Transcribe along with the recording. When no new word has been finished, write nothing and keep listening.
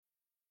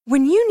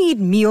When you need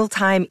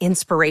mealtime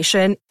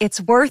inspiration,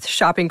 it's worth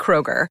shopping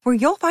Kroger, where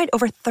you'll find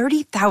over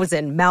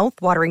 30,000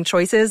 mouth-watering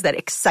choices that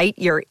excite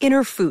your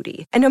inner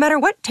foodie. And no matter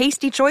what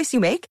tasty choice you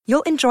make,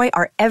 you'll enjoy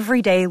our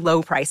everyday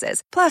low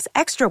prices, plus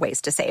extra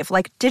ways to save,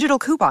 like digital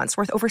coupons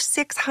worth over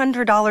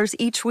 $600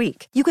 each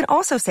week. You can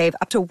also save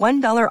up to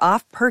 $1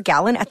 off per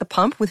gallon at the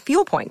pump with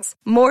fuel points.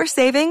 More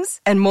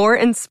savings and more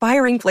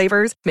inspiring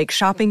flavors make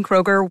shopping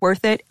Kroger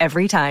worth it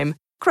every time.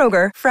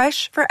 Kroger,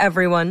 fresh for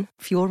everyone.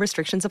 Fuel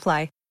restrictions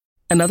apply.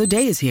 Another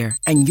day is here,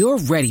 and you're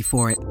ready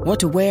for it. What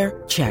to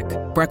wear? Check.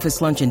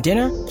 Breakfast, lunch, and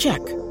dinner? Check.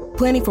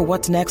 Planning for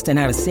what's next and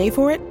how to save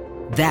for it?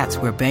 That's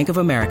where Bank of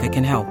America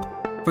can help.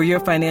 For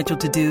your financial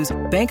to-dos,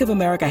 Bank of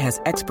America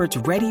has experts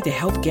ready to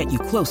help get you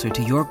closer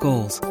to your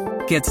goals.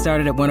 Get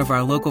started at one of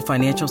our local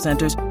financial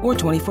centers or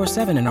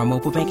 24/7 in our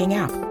mobile banking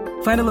app.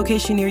 Find a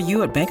location near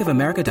you at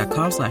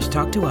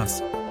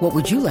bankofamerica.com/talktous. What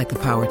would you like the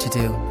power to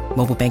do?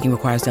 Mobile banking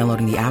requires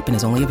downloading the app and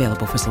is only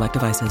available for select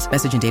devices.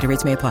 Message and data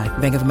rates may apply.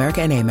 Bank of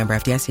America N.A., member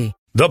FDIC.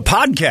 The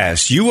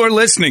podcast you are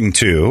listening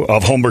to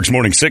of Holmberg's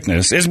Morning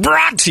Sickness is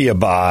brought to you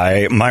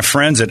by my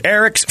friends at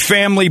Eric's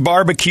Family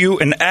Barbecue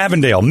in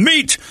Avondale.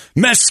 Meet,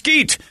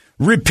 mesquite,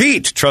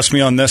 repeat. Trust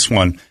me on this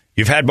one.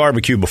 You've had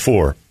barbecue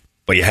before,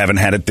 but you haven't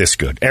had it this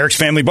good. Eric's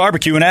Family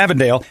Barbecue in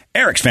Avondale,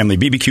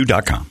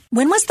 ericsfamilybbq.com.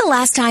 When was the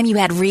last time you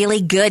had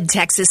really good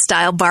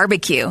Texas-style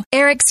barbecue?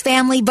 Eric's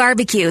Family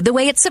Barbecue, the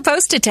way it's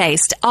supposed to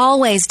taste.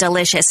 Always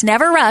delicious,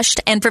 never rushed,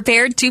 and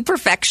prepared to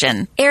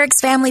perfection. Eric's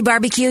Family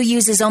Barbecue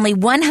uses only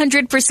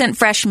 100%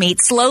 fresh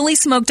meat, slowly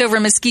smoked over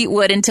mesquite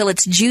wood until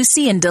it's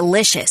juicy and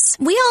delicious.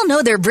 We all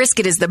know their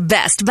brisket is the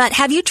best, but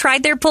have you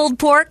tried their pulled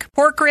pork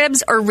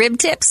ribs, or rib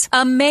tips?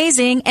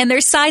 Amazing, and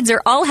their sides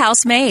are all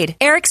house-made.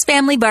 Eric's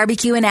Family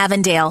Barbecue in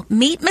Avondale.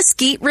 Meet,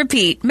 mesquite,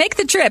 repeat. Make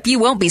the trip. You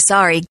won't be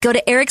sorry. Go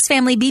to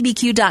ericsfamilybbq.com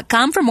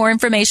for more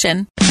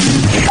information.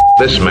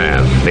 This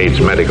man needs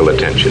medical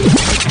attention.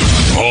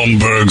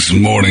 Holmberg's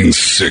Morning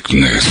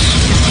Sickness.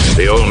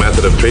 The old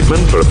method of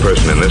treatment for a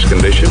person in this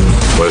condition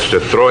was to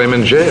throw him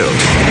in jail.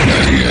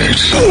 98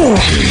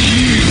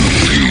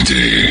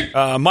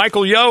 KUPD.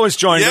 Michael Yo has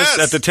joined us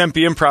at the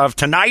Tempe Improv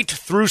tonight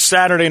through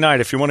Saturday night.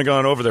 If you want to go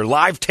on over there,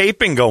 live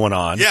taping going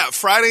on. Yeah,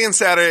 Friday and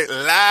Saturday,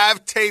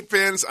 live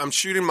tape-ins. I'm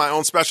shooting my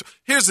own special.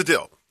 Here's the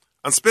deal.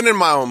 I'm spending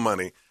my own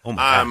money. Oh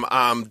my God.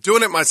 I'm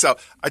doing it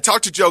myself. I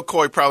talked to Joe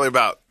Coy probably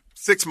about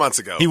 6 months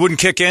ago. He wouldn't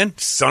kick in?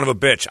 Son of a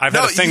bitch. I've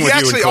had a thing with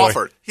you and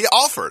Coy. He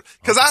offered.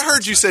 Because I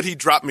heard you said he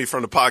dropped me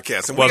from the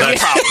podcast. And we've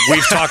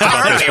talked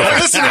about this before.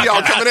 Listen to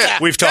y'all coming in.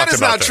 We've talked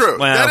about this. Well,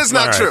 that is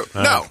not true.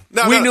 No.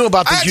 We knew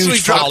about the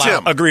huge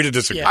fallout. Agree to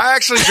disagree. I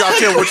actually dropped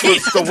him, which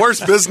was the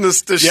worst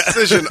business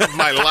decision of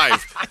my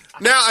life.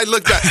 Now I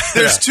look back.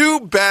 There's two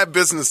bad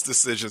business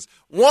decisions.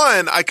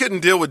 One, I couldn't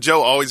deal with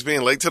Joe always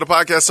being late to the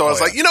podcast, so I was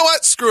like, you know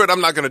what? Screw it.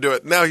 I'm not going to do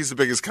it. Now he's the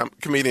biggest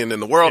comedian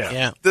in the world.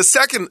 Yeah. The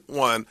second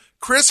one,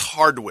 Chris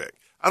Hardwick.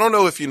 I don't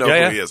know if you know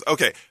who he is.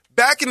 Okay.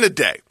 Back in the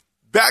day,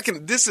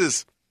 this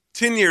is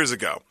 10 years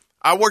ago,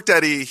 I worked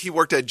at he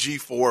worked at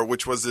G4,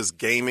 which was this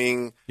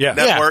gaming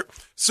network.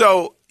 Yeah.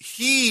 So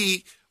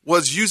he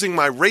was using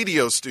my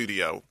radio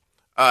studio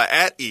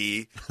at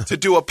E to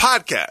do a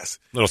podcast.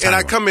 And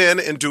I come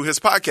in and do his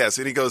podcast.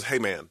 And he goes, hey,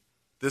 man,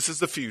 this is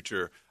the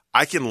future.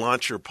 I can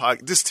launch your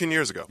podcast. This is 10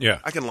 years ago. Yeah.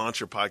 I can launch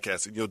your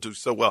podcast and you'll do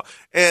so well.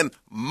 And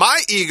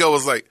my ego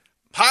was like,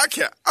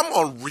 podcast? I'm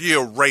on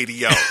real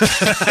radio.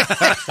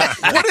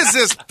 What is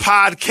this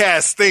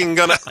podcast thing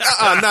gonna?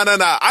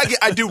 No.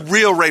 I do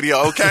real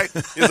radio. Okay.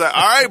 He's like,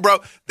 all right, bro.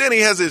 Then he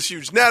has this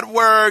huge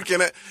network,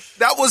 and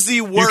that was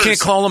the worst. You can't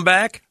call him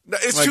back. No,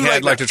 it's like, too late.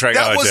 I'd like to try.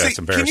 That's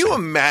embarrassing. Can you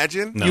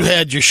imagine? No. You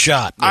had your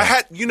shot. I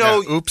had,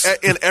 oops.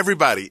 And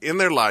everybody in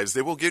their lives,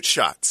 they will get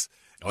shots.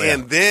 Oh, yeah.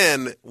 And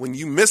then when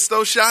you miss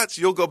those shots,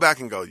 you'll go back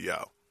and go,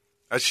 yo.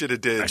 I should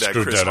have did that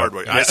Chris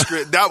Hardwick. Yeah.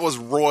 That was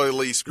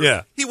royally screwed.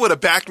 Yeah. He would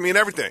have backed me and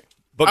everything.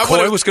 But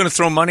Coy was going to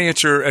throw money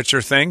at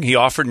your thing. He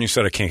offered, and you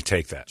said, I can't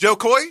take that. Joe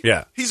Coy?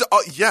 Yeah. He's,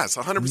 yes,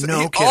 100%.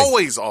 No he kidding.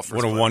 always offers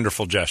What a money.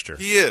 wonderful gesture.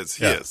 He is.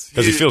 Because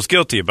he feels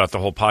guilty about the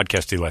whole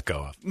podcast he let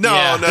go of. No.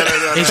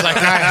 He's like,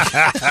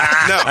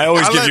 I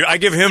always I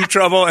give him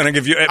trouble, and I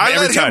give you every I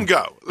let time. him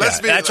go.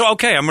 That's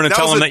okay. I'm going to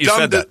tell him that you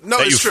said that. No,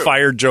 that you true.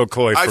 fired Joe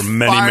Coy for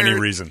many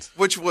reasons.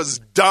 Which was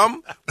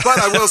dumb. But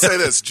I will say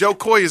this. Joe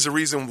Coy is the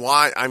reason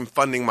why I'm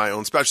funding my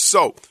own special.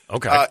 So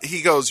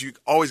he goes, you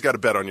always got to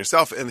bet on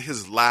yourself. And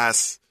his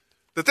last...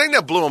 The thing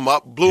that blew him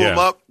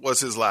up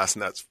was his last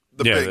Nets.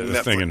 The big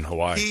Netflix thing in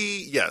Hawaii.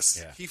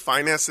 He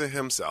financed it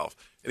himself.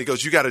 And he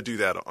goes, you got to do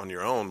that on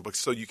your own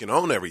so you can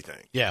own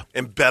everything. Yeah.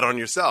 And bet on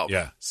yourself.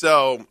 Yeah.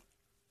 So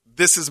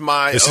this is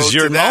This is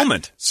your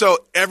moment. So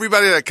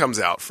everybody that comes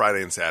out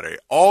Friday and Saturday,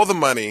 all the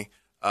money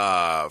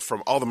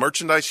from all the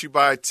merchandise you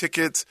buy,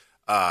 tickets,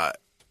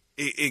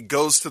 it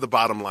goes to the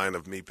bottom line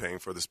of me paying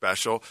for the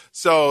special.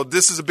 So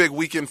this is a big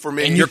weekend for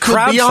me. And you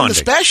could be on the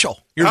special.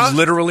 You're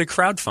literally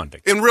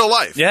crowdfunding. In real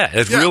life. Yeah,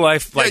 it's real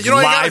life, like you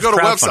don't even live gotta go to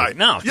a crowdfunding. website.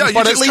 No. Yeah,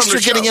 but at least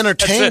you're getting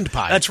entertained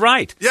by it. That's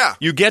right. Yeah.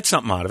 You get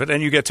something out of it,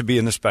 and you get to be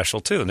in the special,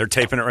 too. And they're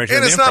taping it right here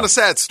And in it's the not Improv. a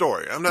sad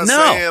story. I'm not No,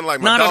 saying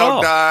like my not at dog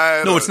all.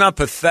 died. No, it's not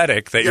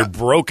pathetic that Yeah. you're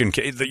broken,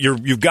 that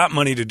you've got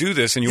money to do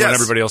this, and you want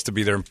Yes. everybody else to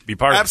be there and be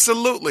part of it.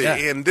 Absolutely. Yeah.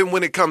 And then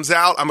when it comes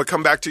out, I'm going to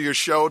come back to your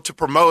show to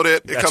promote it.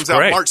 It That's comes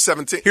great. out March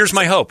 17th. Here's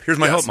my hope. Here's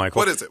my Yes. hope, Michael.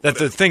 What is it? That What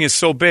the is it? thing is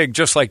so big,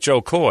 just like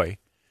Joe Coy,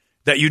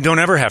 that you don't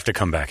ever have to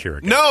come back here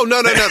again. No.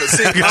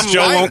 See, Because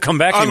Joe won't come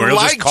back anymore. He'll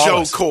just Unlike call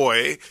Joe us.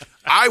 Coy,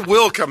 I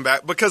will come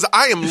back because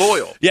I am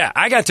loyal. Yeah,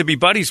 I got to be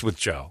buddies with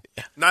Joe.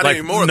 Not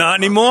anymore, Not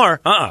though.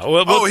 anymore.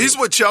 Well, He's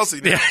with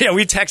Chelsea now. Yeah,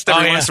 we text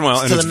every once in a while,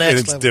 It's and to it's, the next and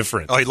it's level.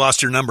 different. Oh, he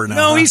lost your number now.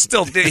 No, huh? he's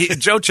still.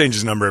 Joe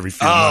changes number every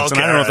few months, and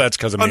I don't know if that's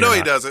because of me. Oh, no, or he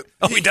not. doesn't.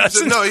 Oh, he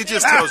doesn't? No, he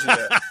just tells you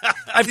that.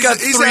 I've got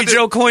He's three had to-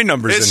 Joe Coy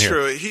numbers It's in here.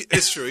 true.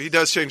 It's true. He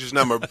does change his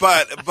number,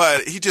 but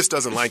he just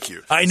doesn't like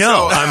you. I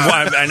know. So,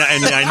 and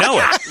I know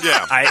it.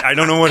 Yeah. I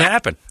don't know what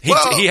happened.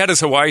 He had his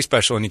Hawaii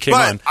special, and he came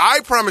but on. I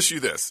promise you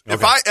this: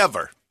 if I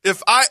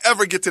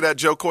ever get to that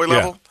Joe Coy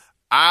level,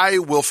 I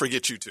will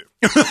forget you too.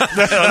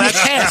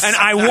 And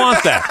I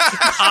want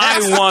that.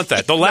 I want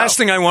that. The last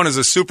thing I want is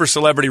a super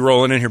celebrity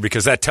rolling in here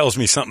because that tells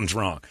me something's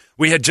wrong.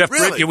 We had Jeff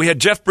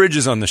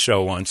Bridges on the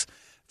show once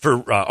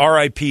for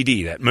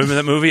R.I.P.D. that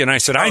movie, and I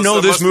said, I know so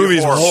it this must be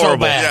movie's horrible.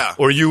 horrible, So bad. Yeah.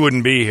 or you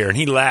wouldn't be here. And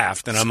he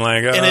laughed, and I'm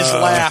like, And his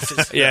laugh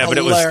is yeah, but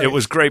hilarious. it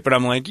was great. But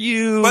I'm like,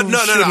 you, But no,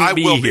 shouldn't I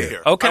be will here. be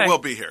here. Okay, I will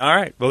be here. All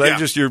right. Well, Yeah.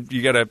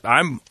 you gotta.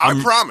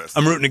 I promise.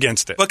 I'm rooting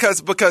against it.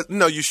 Because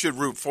no, you should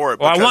root for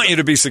it. Well, I because- want you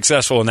to be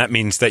successful, and that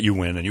means that you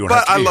win, and you won't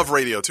have But to I be love here.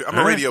 radio too. I'm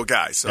All a right. radio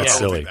guy, so That's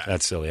I will silly. be back.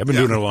 That's silly. I've been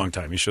doing it a long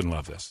time. You shouldn't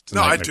love this. It's a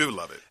No, I nightmare. do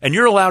love it. And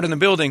you're allowed in the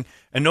building,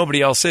 and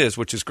nobody else is,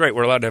 which is great.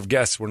 We're allowed to have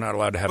guests. We're not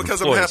allowed to have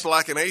Because employees. I'm half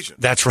black and Asian.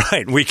 That's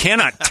right. We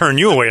cannot turn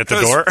you away at the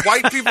door. Because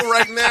white people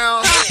right now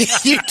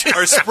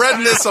are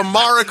spreading this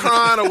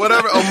Omicron or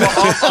whatever.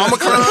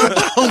 Omicron?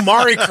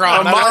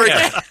 Omaricron.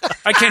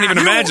 I can't even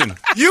imagine.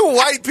 You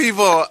white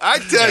people, I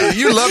tell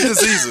you love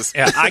diseases.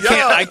 Yeah,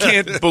 I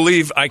can't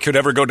believe I could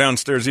ever go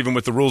downstairs, even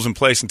with the rules in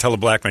place, and tell a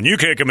black man, "You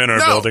can't come in our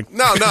building."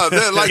 No.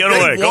 They're like Get they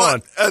away, go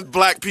want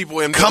black people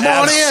in. Come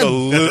on in.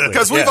 Absolutely.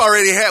 Because we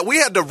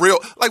had the real,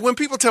 like when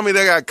people tell me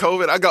they got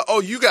COVID, I go, "Oh,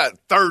 you got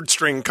third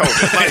string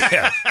COVID." Like,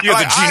 Yeah, you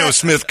had the Geno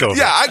Smith COVID.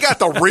 Yeah, I got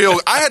the real.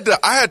 I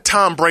had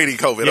Tom Brady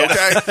COVID.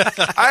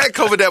 Okay, I had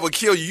COVID that would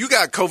kill you. You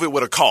got COVID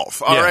with a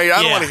cough. All right,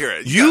 I don't want to hear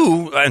it.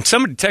 And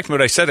somebody texted me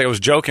what I said. I was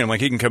joking. I'm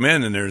like, he can come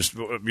in, and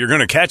you're going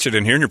to catch it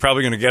in here, and you're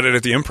probably going to get it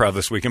at the Improv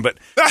this weekend. But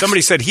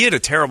somebody said he had a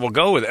terrible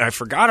go with it. And I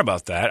forgot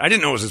about that. I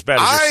didn't know it was as bad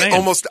as you're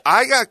saying.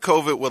 I got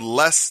COVID with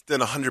less than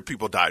 100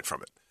 people died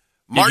from it.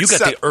 Yeah, you got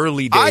the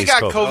early days I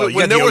got COVID. COVID You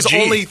when got the there was OG.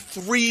 only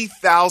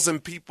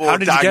 3,000 people How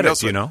did you get it,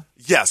 diagnosed do you with know?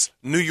 Yes,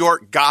 New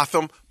York,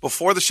 Gotham.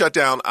 Before the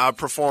shutdown, I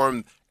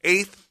performed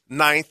 8th,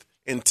 9th,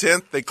 and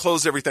 10th. They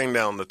closed everything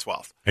down the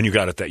 12th. And you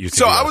got it that you.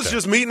 So I was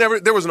just meeting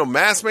there was no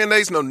mask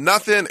mandates, no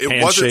nothing.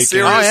 It wasn't Handshaking.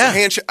 serious. Oh, yeah.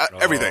 Handshake,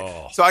 everything.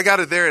 So I got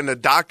it there, and the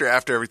doctor,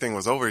 after everything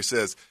was over, he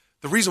says,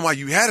 the reason why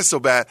you had it so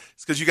bad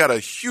is because you got a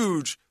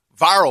huge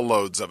viral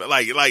loads of it.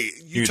 Like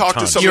you talk to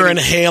tons. somebody. You're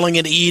inhaling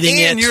it, eating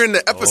it. And you're in the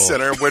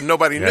epicenter where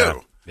nobody Yeah.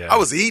 knew. Yeah. I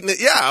was eating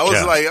it. Yeah, I was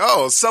Yeah. like,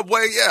 oh,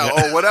 Subway,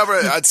 or whatever.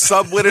 I'd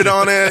sub with it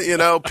on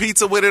it,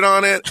 pizza with it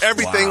on it,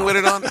 everything with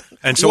it on it.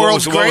 And so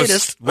World's what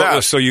was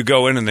greatest. so you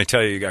go in and they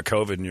tell you got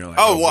COVID, and you're like,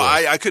 Oh, well,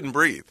 boy. I couldn't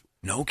breathe.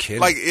 No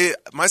kidding. Like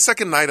my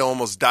second night, I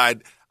almost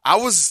died. I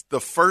was the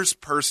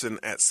first person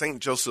at St.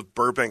 Joseph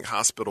Burbank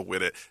Hospital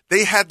with it.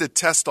 They had to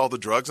test all the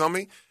drugs on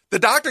me. The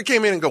doctor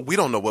came in and go, we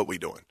don't know what we're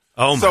doing.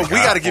 Oh, my So God. we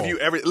got to give you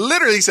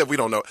literally he said, we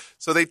don't know.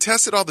 So they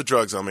tested all the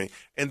drugs on me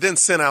and then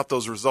sent out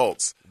those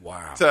results.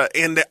 Wow.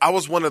 And I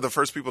was one of the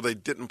first people they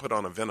didn't put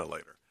on a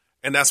ventilator.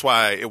 And that's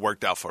why it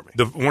worked out for me.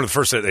 One of the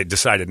first that they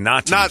decided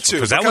not to.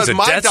 Because that was a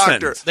my death doctor,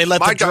 sentence. They let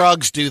my the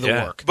drugs do the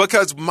Yeah. work.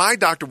 Because my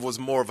doctor was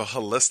more of a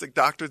holistic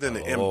doctor than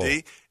the Oh.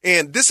 MD.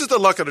 And this is the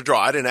luck of the draw.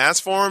 I didn't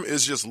ask for him.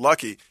 It's just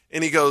lucky.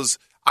 And he goes,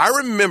 I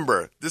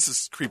remember, this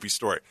is a creepy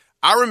story.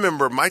 I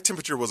remember my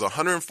temperature was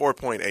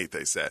 104.8,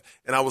 they said,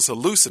 and I was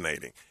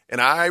hallucinating. And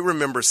I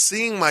remember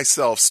seeing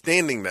myself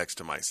standing next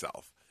to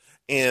myself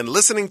and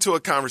listening to a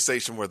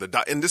conversation where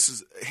and this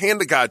is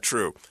hand to God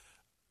true.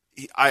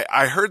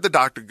 I heard the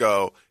doctor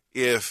go,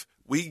 if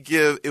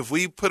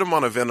we put him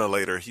on a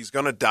ventilator, he's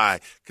going to die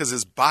because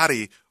his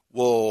body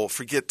will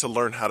forget to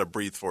learn how to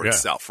breathe for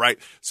itself, right?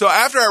 So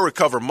after I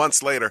recover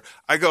months later,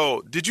 I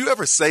go, did you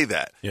ever say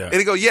that? Yeah. And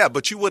he go, yeah,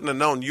 but you wouldn't have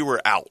known you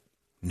were out.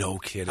 No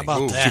kidding. How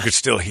about that? You could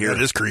still hear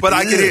That is it. creepy. But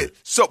I could hear.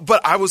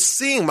 But I was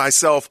seeing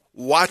myself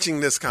watching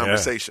this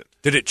conversation.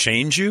 Did it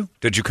change you?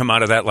 Did you come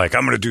out of that like,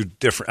 I'm going to do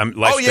different?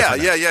 Oh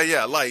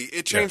yeah. Like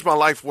it changed my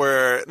life.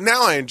 Where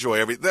now I enjoy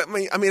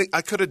everything. I mean,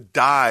 I could have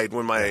died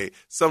when my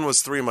son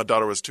was 3 and my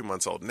daughter was 2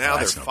 months old. Now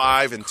they're that's no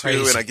 5 and 2,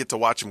 Crazy. and I get to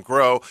watch them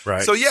grow.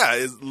 Right. So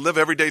yeah, live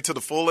every day to the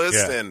fullest,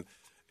 Yeah. and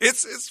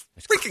it's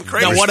freaking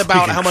crazy. Now, what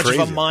about freaking how much of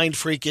crazy. a mind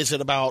freak is it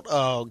about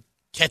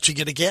catching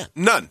it again?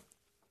 None.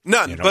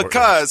 You know,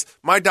 Because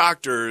my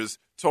doctors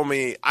told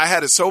me I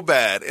had it so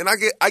bad, and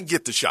I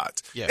get the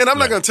shots. Yeah. And I'm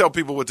not going to tell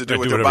people what to do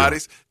with their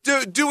bodies.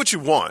 Do what you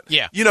want.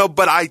 Yeah.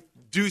 But I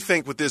do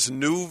think with this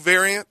new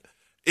variant,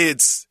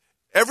 it's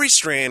every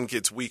strand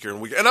gets weaker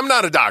and weaker. And I'm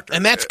not a doctor.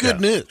 And that's good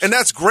news. And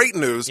that's great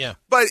news. Yeah.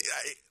 But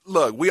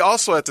look, we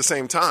also at the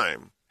same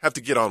time have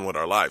to get on with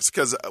our lives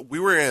because we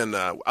were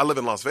I live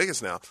in Las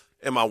Vegas now,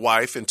 and my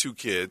wife and 2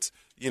 kids,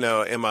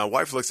 and my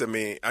wife looks at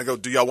me. I go,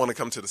 do y'all want to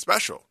come to the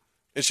special?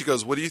 And she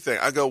goes, what do you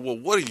think? I go, well,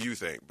 what do you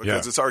think?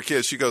 Because it's our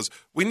kids. She goes,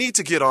 we need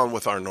to get on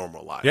with our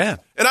normal life. Yeah.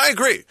 And I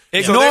agree.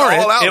 Ignore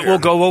it will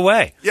go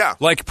away. Yeah.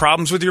 Like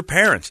problems with your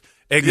parents.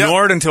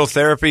 Ignore it until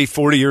therapy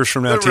 40 years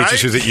from now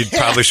teaches you that you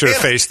probably should have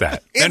faced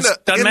that. It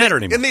doesn't matter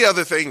anymore. And the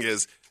other thing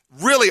is,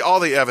 really all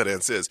the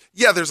evidence is,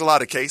 there's a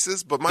lot of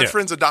cases, but my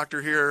friend's a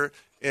doctor here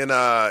in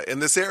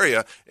this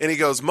area, and he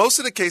goes, most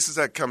of the cases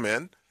that come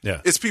in,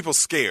 it's people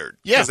scared.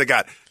 Yeah.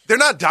 Because they're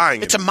not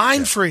dying. It's a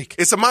mind freak.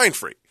 It's a mind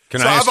freak.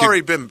 I've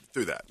already been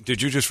through that.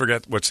 Did you just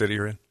forget what city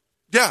you're in?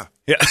 Yeah.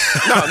 Yeah.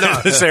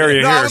 No. This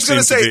area here. I was going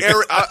to say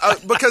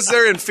be... because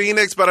they're in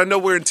Phoenix, but I know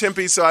we're in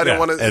Tempe, so I didn't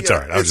want to. It's all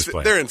right. I was just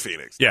playing. They're in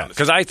Phoenix. Yeah,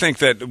 because I think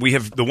that we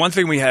have the one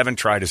thing we haven't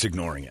tried is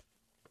ignoring it.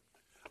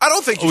 I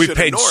don't think we've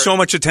paid so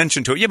much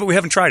attention to it. Yeah, but we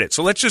haven't tried it.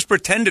 So let's just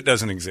pretend it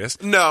doesn't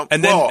exist. No,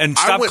 and then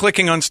stop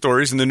clicking on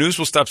stories, and the news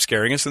will stop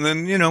scaring us. And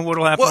then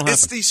what'll happen? Well,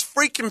 it's these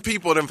freaking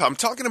people. And I'm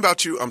talking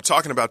about you.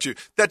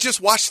 That just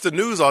watch the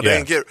news all day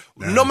and get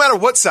no matter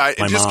what side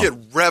and just get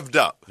revved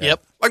up.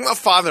 Yep. Like my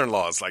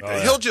father-in-law is like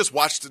that. He'll just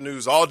watch the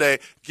news all day,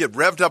 get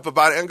revved up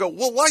about it, and go,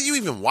 well, why are you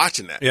even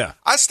watching that? Yeah.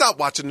 I stopped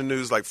watching the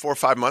news like 4 or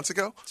 5 months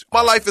ago.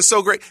 My life is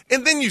so great.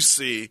 And then you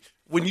see,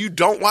 when you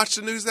don't watch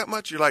the news that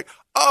much, you're like,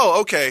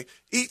 oh, okay,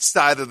 each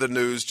side of the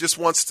news just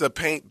wants to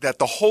paint that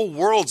the whole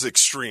world's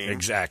extreme.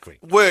 Exactly.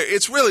 Where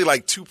it's really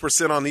like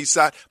 2% on each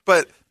side.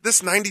 But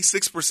this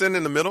 96%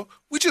 in the middle,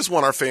 we just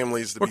want our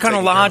families to be We're kind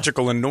of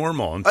logical and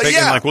normal. I'm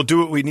thinking we'll do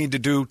what we need to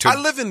do. I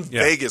live in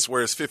Vegas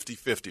where it's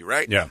 50-50,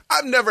 right? Yeah.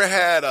 I've never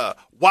had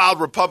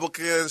wild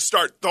Republicans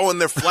start throwing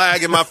their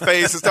flag in my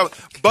face and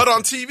stuff. But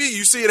on TV,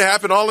 you see it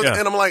happen all the time.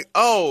 And I'm like,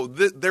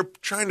 they're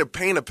trying to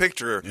paint a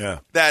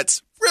picture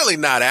that's really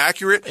not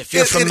accurate. If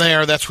you're from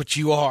there, that's what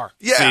you are.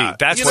 Yeah. See,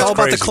 that's all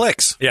about the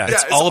clicks. Yeah,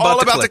 it's all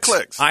about the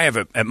clicks. I have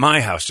at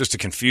my house, just to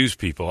confuse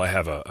people, I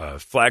have a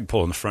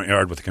flagpole in the front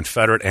yard with a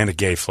Confederate and a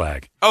gay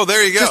flag. Oh,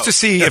 there you go. Just to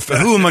see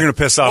who am I going to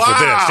piss off with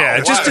this.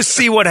 Yeah, just to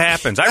see what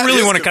happens. I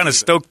really want to kind of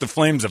stoke the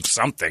flames of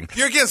something.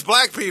 You're against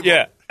black people.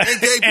 Yeah. And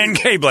gay people. And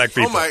gay black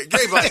people. Oh, my,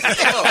 gay black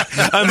people.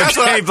 Oh. I'm a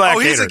gay black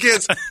he's hater.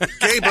 against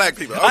gay black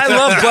people. Okay. I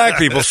love black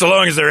people so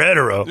long as they're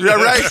hetero. Yeah,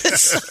 right.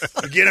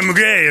 Get them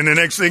gay, and the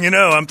next thing you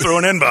know, I'm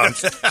throwing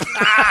N-bombs.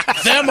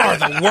 Them are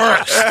the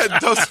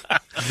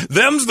worst.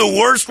 Them's the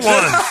worst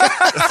ones.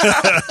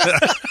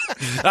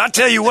 I'll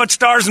tell you what,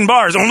 stars and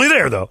bars. Only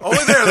there, though.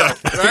 Only there, though.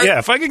 Right? Yeah,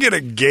 if I could get a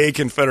gay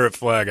Confederate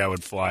flag, I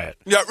would fly it.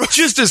 Yeah,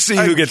 just to see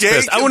who gets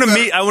pissed. I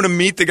want to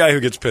meet the guy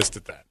who gets pissed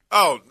at that.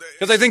 Oh,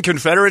 because I think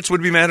Confederates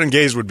would be mad and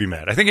gays would be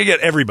mad. I think I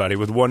get everybody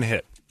with one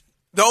hit.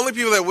 The only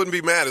people that wouldn't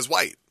be mad is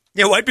white.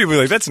 Yeah, white people are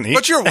like, that's neat.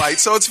 But you're white,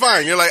 so it's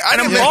fine. You're like, I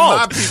didn't make bald.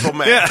 my people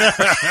mad. Yeah.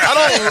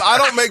 I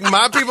don't make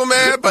my people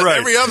mad, but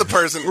every other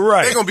person,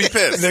 they're going to be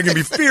pissed. They're going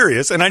to be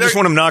furious, and I just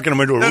want them knocking on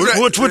my door.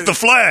 What's with the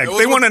flag?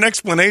 They want an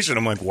explanation.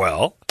 I'm like,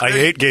 well, I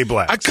hate gay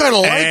blacks. I kind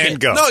of like it.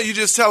 Go. No, you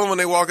just tell them when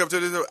they walk up to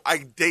the door, I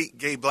date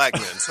gay black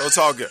men, so it's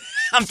all good.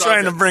 I'm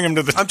trying to bring them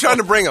to the I'm trying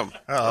to bring them.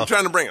 I'm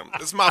trying to bring them.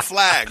 It's my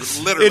flag,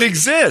 literally. It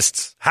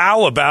exists.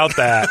 How about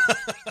that?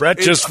 Brett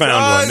just found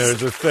one.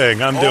 There's a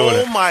thing. I'm doing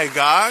it. Oh, my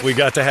gosh. We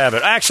got to have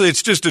it. Actually,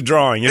 it's just a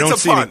drawing. You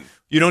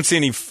don't see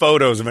any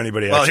photos of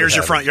anybody. Well, here's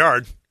your front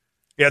yard.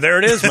 Yeah, there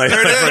it is. My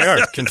front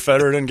yard.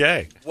 Confederate and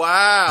gay.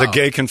 Wow. The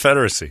gay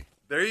Confederacy.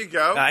 There you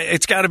go.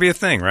 It's got to be a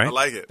thing, right? I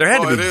like it. There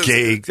had to be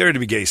gay. There had to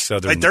be gay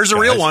Southern. Hey, there's a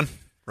real one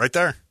right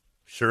there.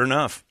 Sure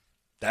enough.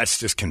 That's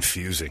just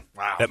confusing.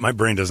 Wow. That my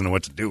brain doesn't know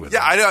what to do with it.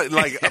 Yeah, I don't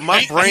like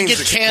my brain's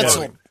get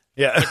canceled.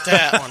 Yeah. With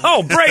that one.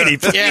 Oh, Brady.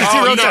 Please.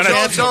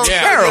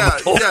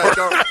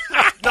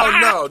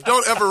 Oh,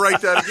 don't ever write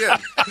that again.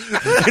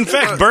 In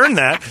fact, burn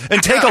that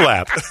and take a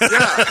lap.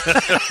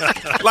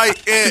 Yeah.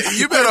 Like,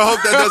 you better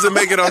hope that doesn't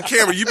make it on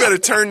camera. You better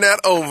turn that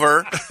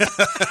over.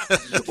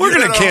 We're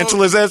going to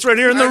cancel his ass right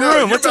here in the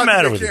room. What's the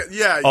matter with you?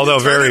 Yeah. Although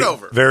very,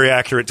 very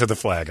accurate to the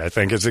flag, I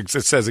think. It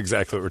says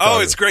exactly what we're talking about.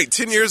 Oh, it's great.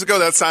 10 years ago,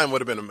 that sign would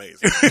have been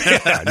amazing.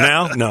 Yeah,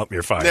 now? Nope,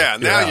 you're fired. Yeah,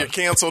 now you're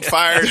canceled,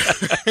 fired.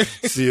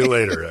 See you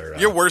later.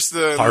 You're worse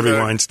than Harvey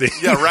Weinstein.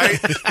 Yeah, right?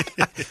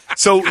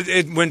 So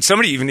when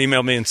somebody even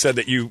emailed me and said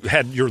that you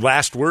had your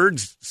last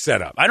words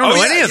set up. I don't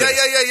know any of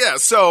this. Yeah.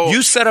 So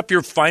you set up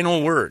your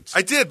final words.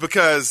 I did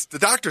because the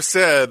doctor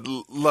said,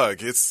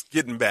 look, it's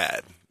getting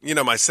bad.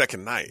 My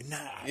second night.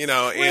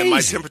 And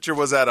my temperature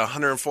was at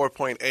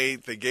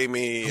 104.8. They gave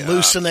me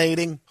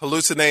hallucinating. Wow.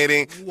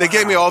 They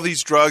gave me all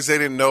these drugs they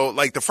didn't know.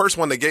 Like the first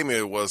one they gave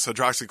me was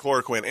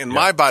hydroxychloroquine, and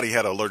my body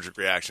had an allergic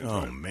reaction to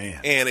it. Oh,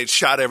 man. And it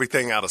shot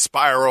everything out of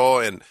spiral,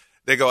 and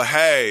they go,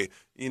 hey,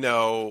 you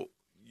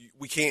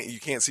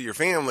can't see your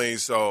family,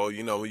 so,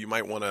 you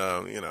might want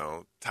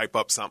to, type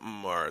up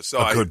something or so.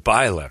 A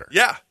goodbye letter.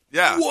 Yeah.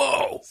 Yeah.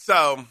 Whoa.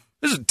 So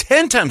this is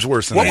 10 times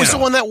worse than What that. was the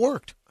one that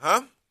worked?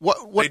 Huh?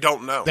 What? They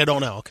don't know. They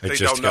don't know. Okay. They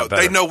just don't know. got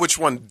better. They know which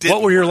one did.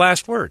 What were your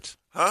last words?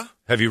 Huh?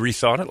 Have you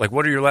rethought it? Like,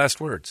 what are your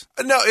last words?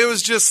 No, it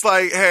was just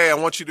like, hey, I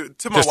want you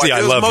to my Just wife. the I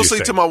It was love you mostly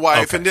thing. to my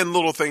wife, Okay. and then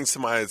little things to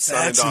my son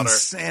That's and daughter.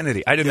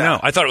 insanity. I didn't Yeah. know.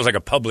 I thought it was like a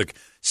public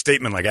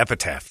statement, like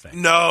epitaph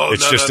thing. No,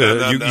 it's no, just no,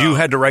 no, no. you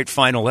had to write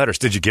final letters.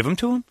 Did you give them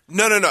to him?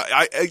 No.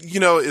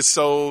 It's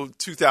so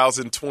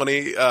 2020.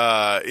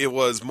 It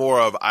was more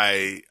of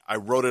I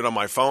wrote it on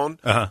my phone,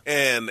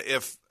 and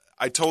if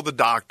I told the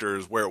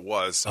doctors where it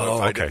was, so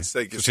if I didn't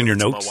say it's in your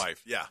to notes. my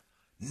wife, yeah.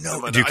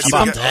 No, I do you keep still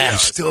them? got- oh, yeah, You I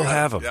still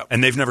have them, Yep.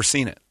 and they've never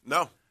seen it,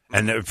 No.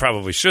 and they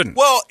probably shouldn't.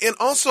 Well, and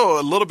also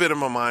a little bit in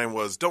my mind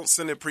was don't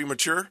send it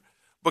premature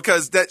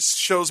because that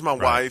shows my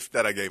wife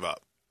that I gave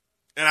up.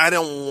 And I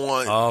don't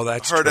want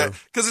her to,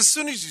 because as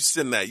soon as you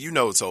send that, you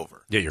know it's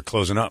over. Yeah, you're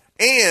closing up.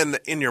 And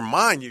in your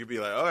mind, you could be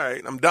like, all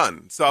right, I'm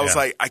done. So I was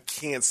like, I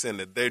can't send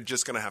it. They're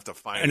just going to have to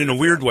find it. And in a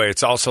weird way,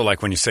 it's also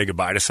like when you say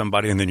goodbye to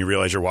somebody and then you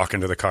realize you're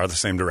walking to the car the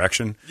same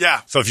direction. Yeah.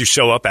 So if you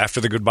show up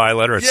after the goodbye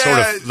letter, it's sort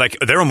of like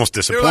they're almost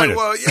They're disappointed. like,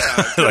 well,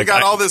 yeah, I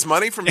got all this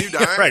money from you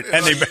dying. Right.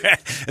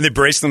 And they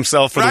brace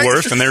themselves for Right? the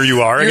worst, and there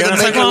you are You're again. the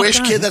It's like, Make-A-Wish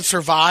God. kid that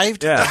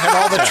survived. Yeah. That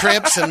had all the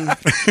trips and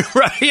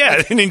Right, yeah,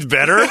 it needs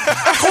better.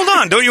 Hold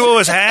on, don't you owe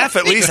us half?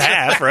 At least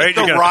half, right?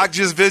 The Rock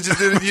just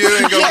visited you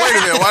and go, wait a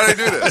minute, why did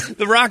I do this?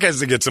 The Rock has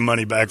to get some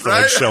money back for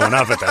like Right? showing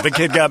up at that. The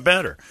kid got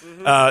better.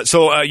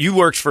 So you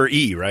worked for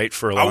E, right,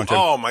 for a long time?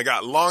 Oh, my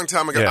God, long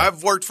time ago. Yeah.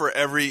 I've worked for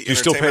every Do you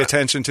still pay entertainment-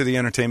 attention to the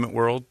entertainment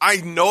world? I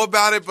know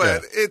about it,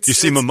 but Yeah. it's... You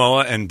see it's-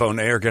 Momoa and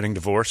Bonet are getting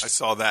divorced? I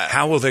saw that.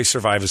 How will they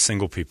survive as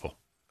single people?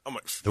 I'm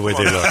like, The way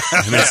come they on. look.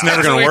 I mean, it's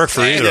never going to work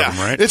for either of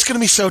them, right? it's going to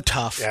be so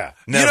tough. Yeah.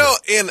 You Never. know,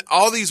 and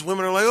all these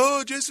women are like,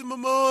 oh, Jason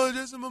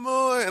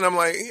Momoa. And I'm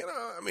like,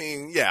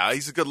 yeah,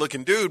 he's a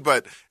good-looking dude,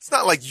 but it's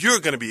not like you're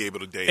going to be able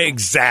to date him.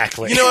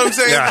 Exactly. You know what I'm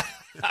saying? Yeah.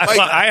 Like,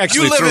 I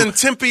actually you live threw- in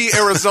Tempe,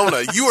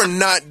 Arizona. You are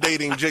not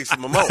dating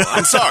Jason Momoa.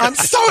 I'm sorry. I'm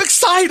so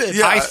excited.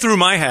 Yeah. I threw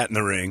my hat in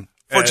the ring.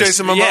 For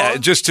Jason Momoa? Yeah,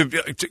 just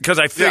because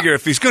I figure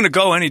if he's going to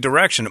go any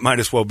direction, it might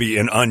as well be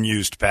an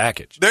unused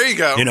package. There you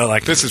go. You know,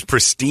 like this is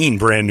pristine,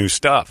 brand new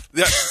stuff.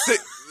 Yeah,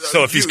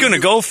 So if he's going to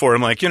go for it,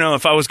 I'm like,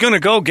 if I was going to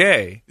go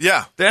gay,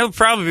 Yeah. that would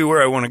probably be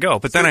where I want to go.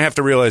 But then I have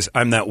to realize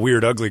I'm that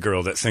weird, ugly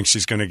girl that thinks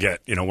she's going to get,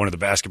 one of the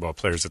basketball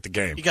players at the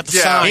game. You got the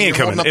Yeah. sign. He ain't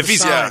You're coming. holding up If the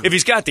he's sign. if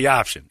he's got the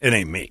option, it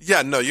ain't me.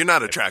 Yeah, no, you're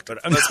not attractive.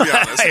 Let's be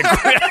honest.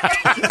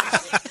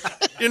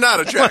 You're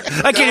not attractive.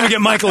 I can't even get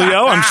Michael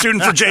Yo. I'm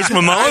shooting for Jason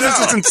Momoa. This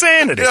is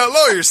insanity. Yeah,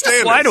 lower your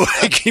standards. Why do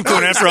I keep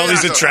going after all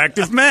these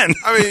attractive men?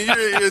 I mean,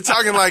 you're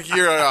talking like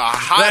you're a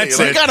high. That's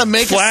like, it. You gotta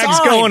make a flags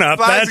sign. going up.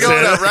 Flags That's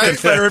going it. up, right?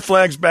 Confederate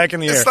flags back in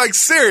the air. It's like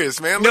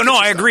serious, man. No, Look at I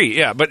yourself. agree.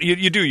 Yeah, but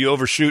you do. You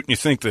overshoot and you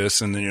think this,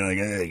 and then you're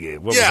like,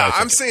 what was I Yeah, I'm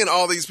thinking? seeing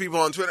all these people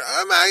on Twitter.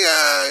 Oh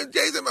my God,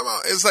 Jason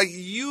Momoa. It's like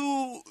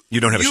you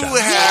don't have a shot.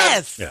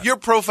 Yes. Yeah. Your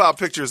profile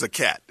picture is a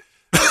cat.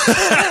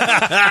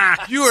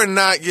 You are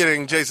not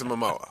getting Jason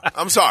Momoa.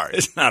 I'm sorry.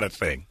 It's not a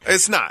thing.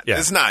 It's not. Yeah.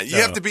 It's not. You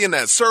No. have to be in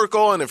that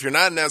circle, and if you're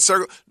not in that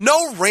circle,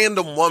 no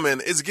random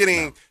woman is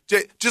getting,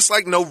 just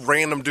like no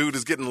random dude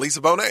is getting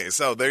Lisa Bonet.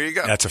 So there you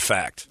go. That's a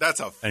fact. That's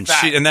a and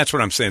fact. and that's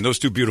what I'm saying. Those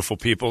two beautiful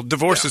people.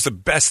 Divorce is the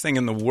best thing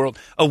in the world.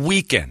 A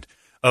weekend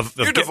of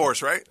You're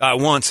divorced, right?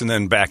 Once and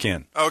then back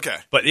in. Okay.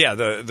 But yeah,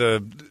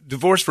 the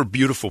divorce for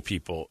beautiful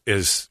people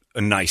is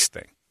a nice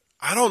thing.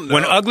 I don't know.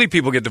 When ugly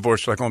people get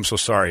divorced, you're like, oh, I'm so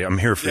sorry, I'm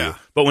here for Yeah. you.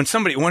 But when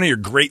one of your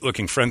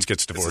great-looking friends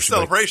gets divorced, you're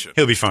like, celebration.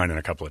 he'll be fine in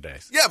a couple of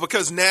days. Yeah,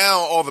 because now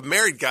all the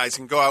married guys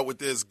can go out with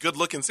this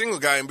good-looking single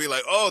guy and be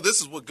like, "Oh,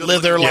 this is what good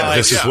Live their looking- life.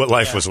 This is what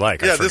life was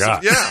like. Yeah, I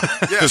forgot.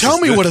 yeah. Tell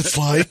me what it's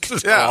like. This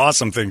is Yeah. how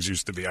awesome things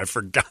used to be. I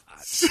forgot.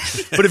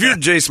 But if you're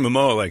Jason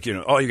Momoa, like,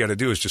 all you got to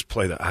do is just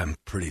play the I'm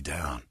pretty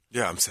down.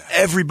 Yeah, I'm sad.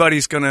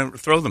 Everybody's going to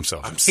throw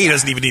themselves. He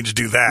doesn't even need to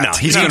do that. No,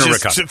 he's He going to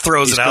just recover.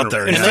 throws He's it out gonna-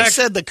 there. In And yeah. they fact,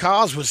 said the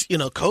cause was,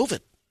 COVID.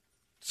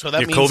 So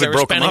that Yeah, means COVID they were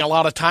broke 'em spending up. a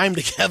lot of time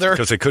together.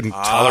 because they couldn't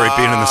tolerate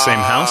being in the same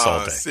house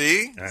all day.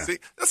 See,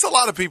 that's a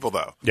lot of people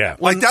though. Yeah.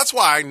 like that's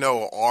why I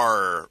know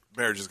our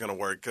marriage is going to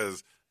work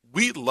because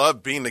we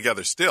love being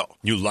together. Still,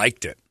 You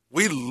liked it.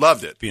 we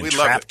loved it. Being we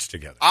loved trapped it.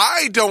 together.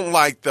 I don't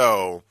like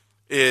though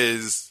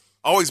is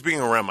always being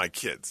around my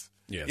kids.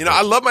 Yeah,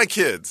 I love my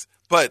kids,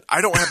 but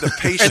I don't have the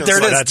patience. And there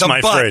it like- is. That's the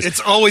my but. phrase.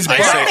 It's always I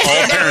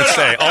but.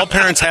 say all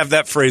parents have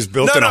that phrase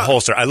built No, in a no.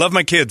 holster. I love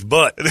my kids,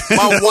 but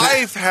My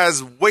wife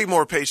has way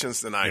more patience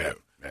than I Yeah, do.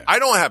 yeah. I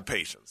don't have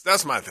patience.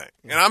 That's my thing.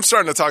 And I'm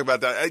starting to talk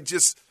about that. I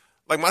just,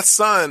 like my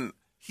son,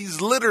 he's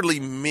literally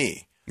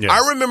me. Yeah.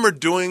 I remember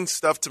doing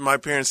stuff to my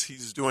parents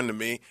he's doing to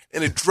me,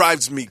 and it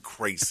drives me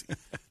crazy.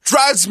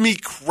 Drives me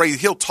crazy.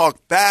 He'll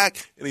talk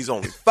back, and he's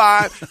only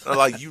 5. And I'm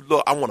like, you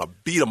look, I want to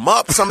beat him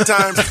up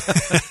sometimes.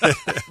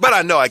 But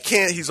I know I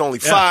can't. He's only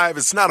 5.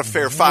 It's not a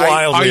fair fight.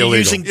 wildly Are you illegal.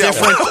 using Yeah,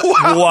 different?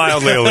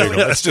 Wildly illegal.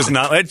 It's just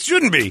not. It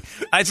shouldn't be.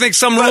 I think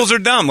some rules are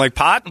dumb. Like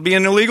pot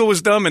being illegal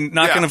was dumb, and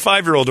knocking Yeah. a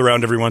 5-year-old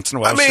around every once in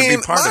a while I mean, should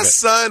be part my of it.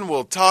 son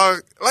will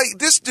talk like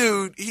this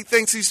dude. He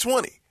thinks he's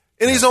 20,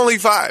 and he's only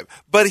 5.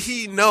 But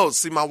he knows.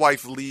 See, my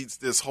wife leads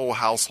this whole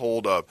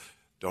household of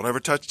don't ever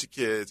touch the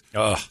kids.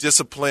 Ugh.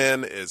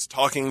 Discipline is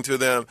talking to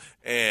them,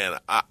 and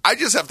I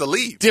just have to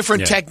leave.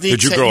 Different techniques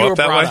Did you that grow you up were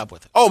that brought way? up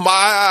with. Oh,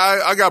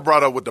 I got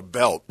brought up with the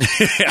belt.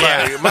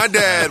 Like, my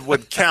dad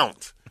would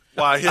count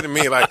while hitting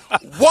me, like,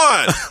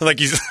 1, like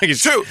he's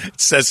 2.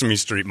 Sesame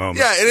Street moment.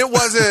 Yeah, and it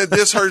wasn't,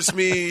 this hurts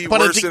me But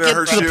worse it than get it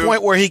hurts to the you.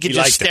 point where he could He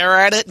just liked it. stare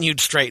at it and you'd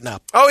straighten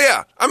up. Oh,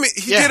 yeah. I mean,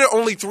 he Yeah. did it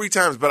only 3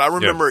 times, but I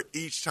remember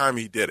each time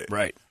he did it.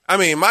 Right. I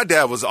mean, my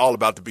dad was all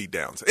about the beat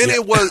downs. And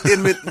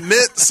it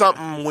meant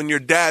something when your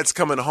dad's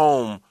coming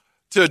home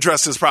to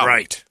address his problem.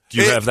 Right. Do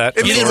you have that?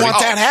 You didn't authority? want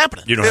that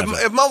happening. You don't have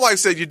that. If my wife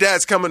said, your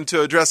dad's coming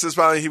to address this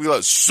problem, he'd be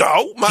like,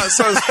 so? My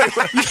son's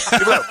like, he'd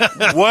be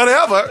like,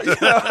 whatever. You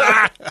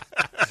know?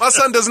 My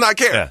son does not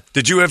care. Yeah.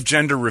 Did you have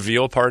gender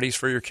reveal parties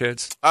for your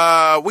kids?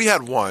 We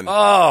had one.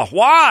 Oh,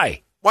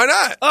 why? Why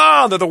not?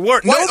 Oh, they're the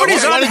worst. What-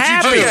 Nobody's okay, what did you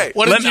unhappy. do? Okay.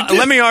 What did you do?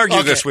 Let me argue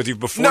Okay. this with you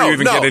before you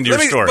even get into your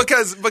story.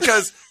 Because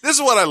this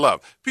is what I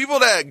love. People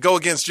that go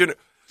against gender,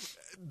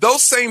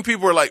 those same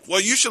people are like,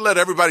 well, you should let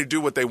everybody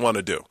do what they want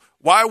to do.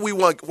 Why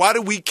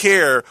do we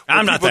care what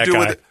I'm not people that do guy.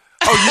 with it?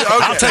 Oh, you,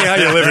 okay. I'll tell you how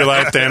you live your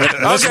life, damn it.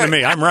 Listen to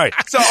me. I'm right.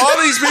 So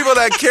all these people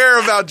that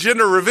care about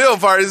gender reveal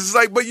parties, it's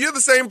like, but you're the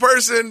same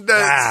person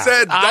that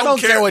said I don't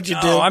care what you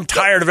do. Oh, I'm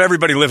tired of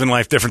everybody living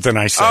life different than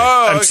I say.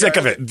 Oh, I'm okay. sick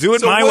of it. Do it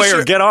So my what's way or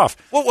your- get off.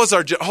 What was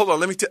our? Hold on,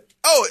 let me tell.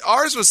 Oh,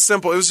 ours was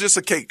simple. It was just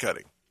a cake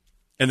cutting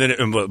And then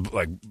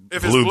like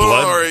If it's blue blue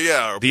blood. or-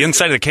 yeah, or the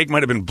inside of the cake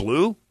might have been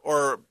blue.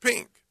 or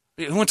pink.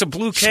 Who wants a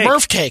blue cake?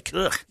 Smurf cake.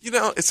 Ugh. You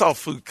know, it's all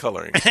food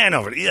coloring. I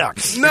know, but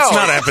yuck. No, it's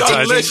not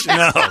appetizing. delicious.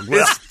 No,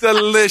 It's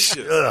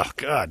delicious. oh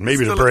God,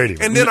 maybe to Brady.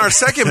 And then our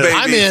second baby,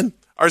 I'm in.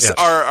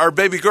 Our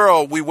baby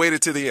girl, we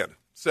waited to the end.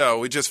 So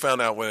we just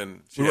found out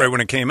when she right when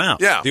it came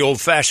out. Yeah. the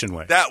old-fashioned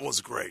way. that was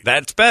great.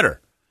 That's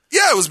better.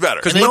 Yeah, it was better.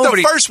 'Cause But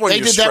nobody- the first one, They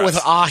you're did that with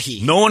stressed. ahi.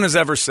 No one has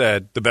ever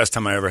said the best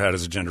time I ever had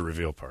is a gender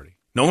reveal party.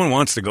 No one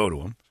wants to go to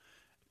them.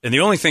 And the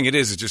only thing it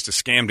is just a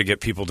scam to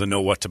get people to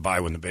know what to buy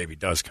when the baby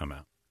does come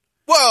out.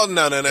 Well,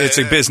 no. It's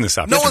a business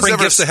opportunity. No one's Bring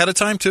ever gifts ahead of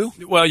time, too?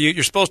 Well,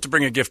 you're supposed to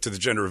bring a gift to the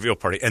gender reveal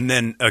party, and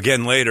then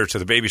again later to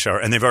the baby shower,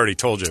 and they've already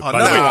told you. By the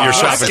no. way, you're That's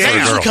shopping for the That girl.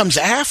 usually comes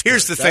after.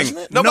 Here's the doesn't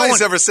thing. it? Nobody's No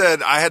one- ever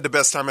said I had the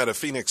best time at a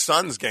Phoenix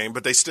Suns game,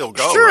 but they still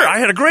go. Sure, right? I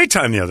had a great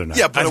time the other night.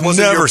 Yeah, but it I've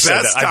wasn't never your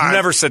said best that. I've time.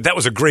 never said that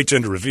was a great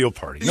gender reveal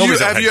party. Nobody's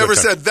Have had you a ever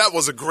good time. said that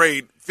was a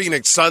great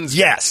Phoenix Suns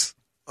game? Yes?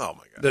 Oh,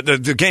 my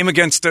God. The game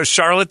against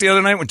Charlotte the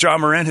other night when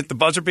John Moran hit the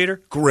buzzer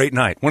beater, great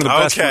night. One of the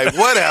best. Okay,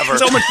 whatever.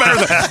 So much better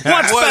than what's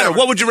better. Whatever.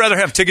 What would you rather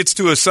have? Tickets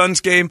to a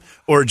Suns game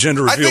or a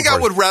gender I reveal? think I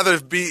party? would rather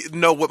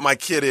know what my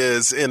kid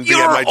is and be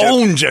Your at my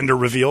own gender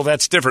reveal.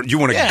 That's different. You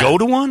want to Yeah. go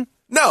to one?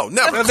 No,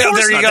 never. Well,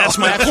 there you go. That's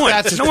my That's- point.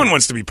 that's no the one thing.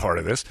 wants to be part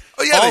of this.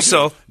 Oh, yeah, they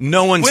also, do.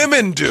 no one's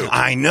Women do.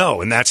 I know,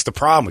 and that's the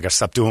problem. We got to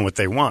stop doing what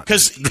they want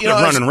Because they're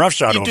running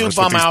roughshod you over do us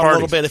bum with these out parties. a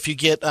little bit if you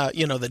get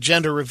the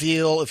gender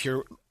reveal, if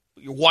your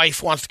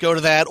wife wants to go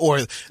to that, or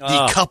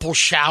the couple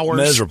showers.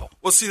 Miserable.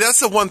 Well, see, that's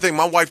the one thing.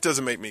 My wife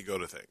doesn't make me go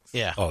to things.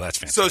 Yeah. Oh, that's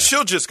fantastic. So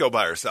she'll just go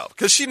by herself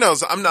because she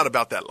knows I'm not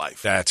about that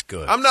life. That's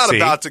good. I'm not See?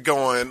 about to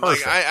go in.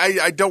 Like, Perfect.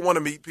 I don't want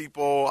to meet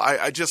people.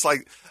 I just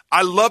like,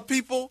 I love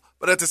people,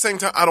 but at the same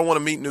time, I don't want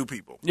to meet new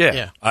people. Yeah.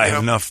 Yeah. I You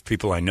have know? enough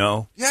people I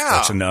know. Yeah.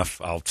 That's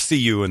enough. I'll see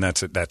you, and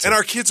that's it. That's And it.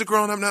 our kids are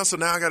growing up now, so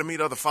now I got to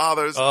meet other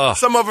fathers. Ugh.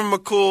 Some of them are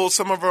cool.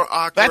 Some of them are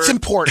awkward. That's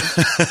important.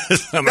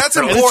 That's And it's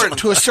important.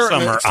 to a certain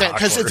Some are extent,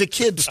 because as awkward. a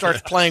kid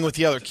starts playing with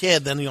the other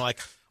kid, then you're like,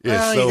 Yeah,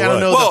 well, so you got to what?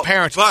 know Well, the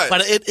parents. but-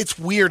 But it's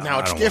weird now. I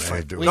It's don't want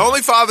different. to do We- it. The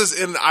only fathers,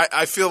 and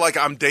I feel like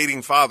I'm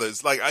dating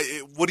fathers. Like,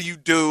 what do you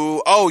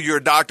do? Oh, you're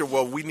a doctor.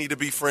 Well, we need to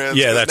be friends.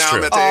 Yeah, 'cause that's now true.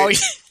 I'm at the Oh,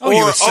 age- yeah. Oh,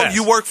 you Or, assess.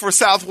 you work for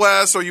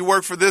Southwest, or you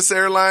work for this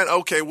airline.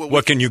 Okay, well,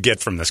 What can you get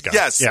from this guy?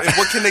 yes. Yeah. And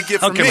what can they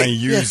get How from can me? I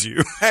use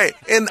you? Hey,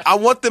 and I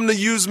want them to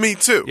use me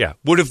too. Yeah.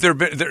 What if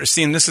they're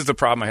seeing this is the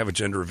problem I have with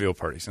gender reveal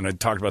parties, and I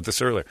talked about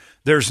this earlier.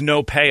 There's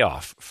no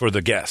payoff for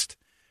the guest.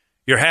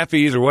 You're happy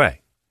either way.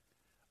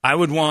 I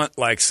would want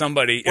like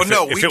somebody. Well, if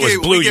no, it, if we it was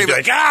gave- blue, we you'd be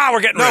gave like,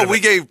 we're getting rid No, of we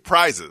it. gave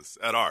prizes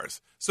at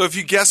ours. So if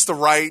you guessed the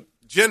right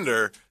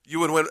gender, you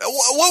would win.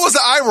 What was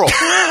the eye roll?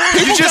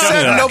 You just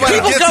said nobody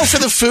People gets. go for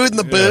the food and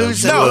the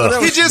booze.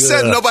 No, he just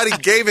said nobody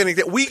gave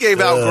anything. We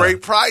gave out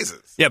great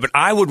prizes. Yeah, but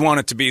I would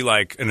want it to be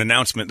like an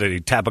announcement that you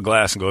tap a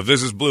glass and go, if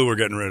this is blue, we're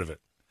getting rid of it.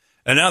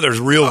 And now there's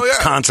real Oh, yeah.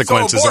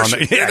 consequences So on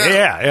abortion. that. Yeah, You're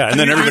yeah, yeah. And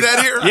then Can you do everybody,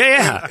 that here?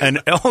 Yeah.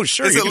 And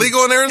sure. Is you it can-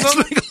 legal in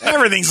Arizona?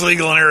 Everything's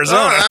legal in Arizona.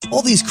 All right.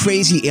 All these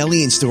crazy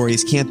alien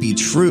stories can't be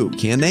true,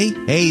 can they?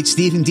 Hey, it's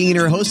Stephen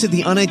Diener, host of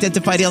the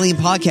Unidentified Alien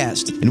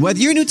Podcast. And whether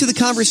you're new to the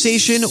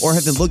conversation or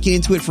have been looking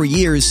into it for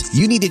years,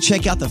 you need to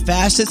check out the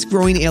fastest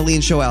growing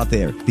alien show out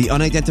there, the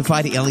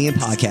Unidentified Alien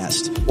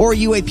Podcast, or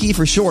UAP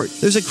for short.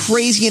 There's a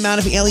crazy amount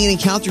of alien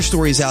encounter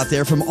stories out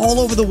there from all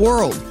over the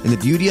world. And the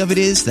beauty of it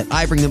is that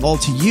I bring them all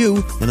to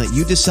you and let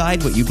you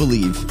decide what you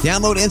believe.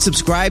 Download and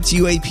subscribe to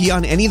UAP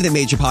on any of the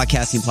major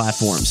podcasting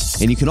platforms.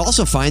 And you can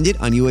also find it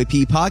on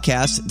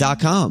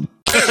UAPpodcast.com.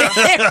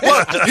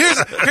 Well,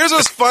 here's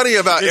what's funny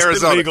about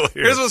Arizona.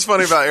 Here's what's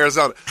funny about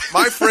Arizona.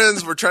 My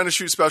friends were trying to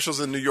shoot specials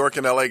in New York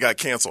and L.A. got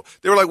canceled.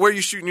 They were like, "Where are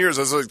you shooting yours?"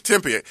 I was like,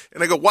 "Tempe." And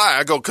they go, "Why?"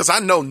 I go, "Because I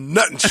know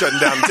nothing shutting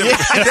down in Tempe."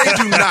 They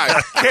do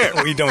not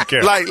care. We don't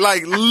care. Like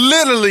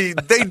literally,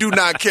 they do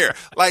not care.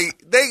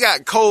 Like they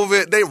got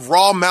COVID. They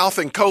raw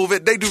mouthing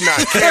COVID. They do not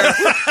care.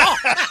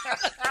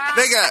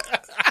 They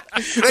got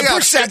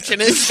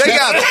perceptionist. They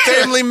got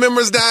family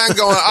members dying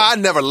going, I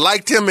never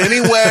liked him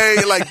anyway.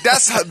 Like,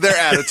 that's their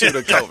attitude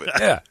of COVID.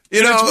 Yeah.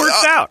 You know, it's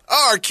worked out.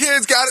 Our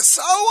kids got it.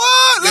 So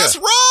what? Let's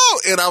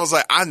roll. And I was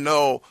like, I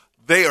know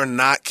they are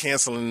not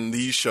canceling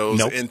these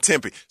shows in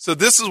Tempe. So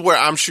this is where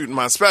I'm shooting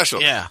my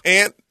special. Yeah.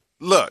 And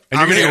look, and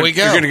you're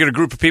going to get a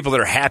group of people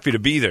that are happy to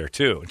be there,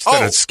 too,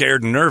 instead of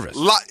scared and nervous.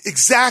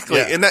 Exactly.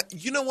 Yeah. And that,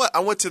 you know what? I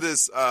went to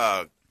this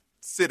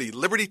city,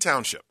 Liberty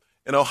Township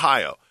in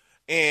Ohio.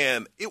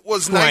 And it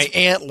was nice. My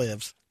aunt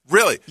lives.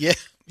 Really? Yeah.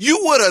 You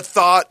would have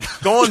thought,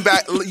 going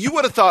back, you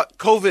would have thought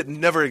COVID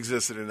never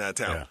existed in that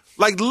town. Yeah.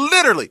 Like,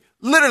 literally,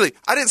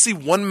 I didn't see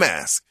one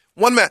mask.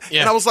 Yeah.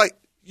 And I was like,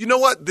 you know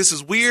what? This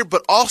is weird,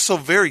 but also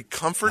very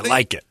comforting. I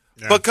like it.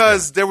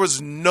 Because there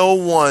was no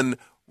one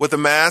with a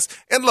mask.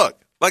 And look,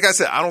 like I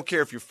said, I don't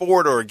care if you're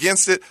for it or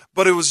against it,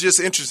 but it was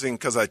just interesting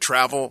because I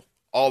travel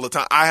all the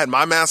time. I had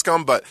my mask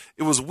on, but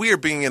it was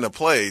weird being in a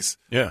place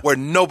where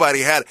nobody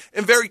had it.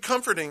 And very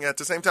comforting at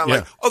the same time.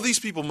 Like, these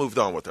people moved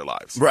on with their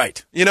lives.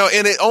 Right. You know,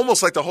 and it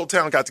almost like the whole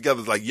town got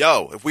together like,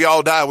 yo, if we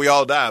all die, we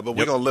all die, but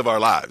we're going to live our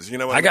lives. You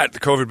know what I mean? got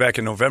COVID back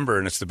in November,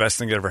 and it's the best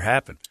thing that ever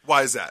happened.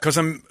 Why is that? Because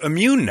I'm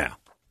immune now.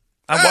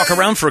 I walk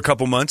around for a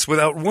couple months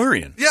without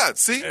worrying. Yeah,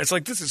 see? It's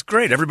like, this is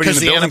great. Everybody in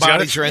the building's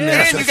antibodies are in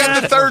there. And you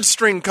got the third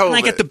string COVID. And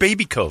I get the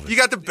baby COVID. You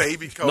got the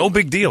baby COVID. No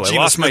big deal. I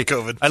lost my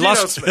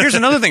COVID. Here's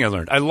another thing I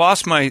learned. I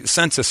lost my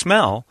sense of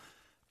smell,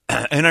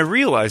 and I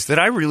realized that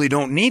I really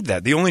don't need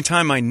that. The only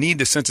time I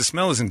need a sense of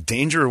smell is in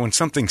danger or when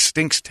something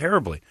stinks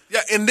terribly. Yeah,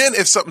 and then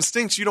if something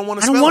stinks, you don't want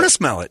to smell it. I don't want to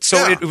smell it.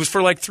 So it was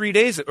for like 3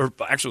 days, or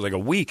actually like a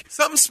week.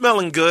 Something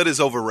smelling good is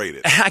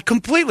overrated.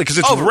 Completely, because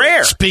it's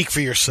rare. Speak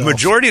for yourself.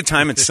 Majority of the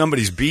time, it's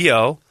somebody's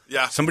BO.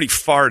 Yeah. Somebody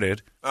farted.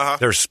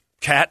 There's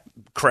cat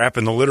crap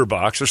in the litter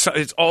box. Or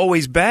it's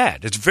always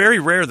bad. It's very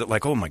rare that,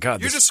 like, oh, my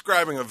God. You're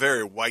describing a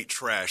very white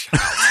trash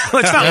house.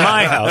 Well, it's not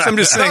my house. I'm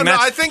just saying that. No,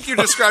 I think you're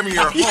describing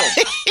your home.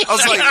 I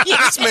was like,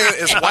 this man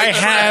is white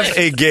trash. I have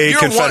a gay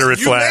Confederate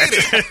flag.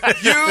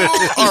 You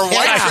are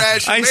white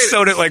trash. I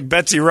sewed it like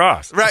Betsy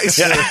Ross. Right.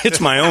 Yeah, it's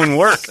my own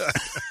work.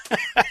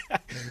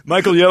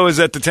 Michael Yo is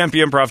at the Tempe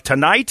Improv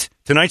tonight.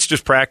 Tonight's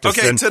just practice.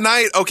 Okay,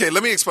 tonight. Okay,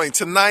 let me explain.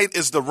 Tonight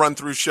is the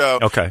run-through show.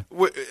 Okay.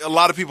 A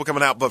lot of people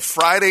coming out, but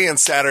Friday and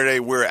Saturday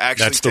we're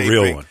actually That's the taping.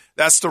 real one.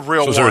 That's the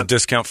real one. So is there a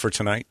discount for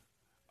tonight?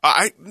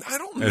 I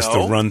don't know. It's the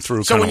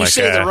run-through so kind when of you like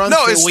say the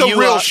run-through, no, it's the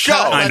real show.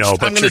 I know,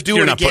 but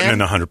you're not again?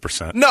 putting in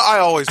 100%. No, I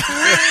always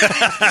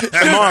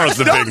Tomorrow's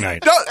the big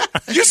night.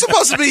 You're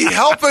supposed to be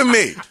helping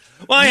me.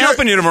 Well, I'm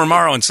helping you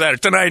tomorrow and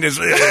Saturday. Tonight is,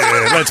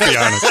 let's be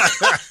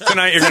honest.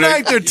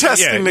 Tonight they're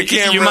testing the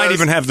cameras. You might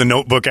even have the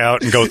notebook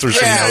out and go through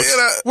some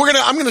notes.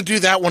 I'm gonna do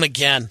that one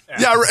again.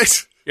 Yeah,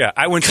 right. Yeah,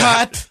 I went to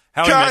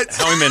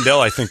Howie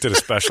Mandel, I think, did a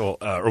special,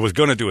 or was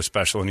going to do a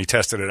special, and he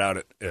tested it out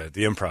at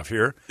the Improv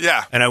here.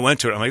 Yeah. And I went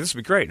to it. I'm like, this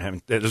would be great.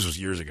 This was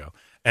years ago.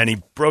 And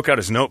he broke out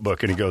his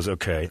notebook, and he goes,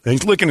 okay. And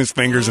he's licking his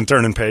fingers and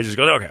turning pages. He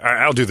goes, okay, all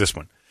right, I'll do this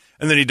one.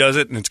 And then he does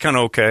it, and it's kind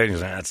of okay. And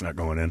he's like, that's not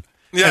going in.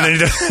 Yeah. And then he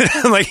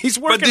does, like, he's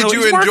working. But did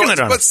you enjoy it?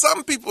 But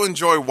some people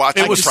enjoy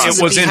watching. It was behind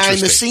interesting.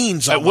 the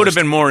scenes. It would have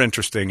been more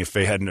interesting if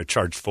they hadn't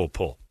charged full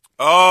pull.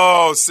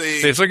 Oh,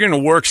 see. If they're going to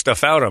work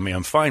stuff out on me,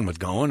 I'm fine with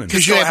going.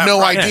 Because you have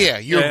no idea.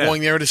 You're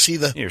going there to see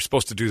the... Yeah, you're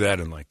supposed to do that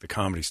in, like, the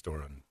Comedy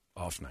Store on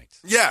off nights.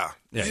 Yeah.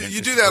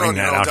 You do that on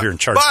your own out time. here and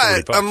charge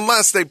 $40. But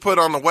unless they put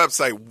on the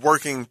website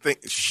working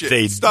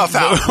stuff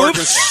out.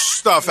 Working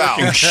stuff out.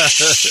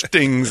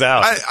 Stings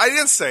out. I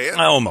didn't say it.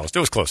 Almost. It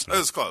was close enough. It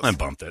was close. I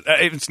bumped it.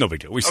 It's no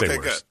big deal. We say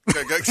worse.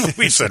 Good.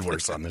 We've said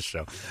worse on this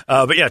show.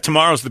 But yeah,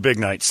 tomorrow's the big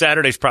night.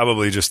 Saturday's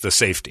probably just the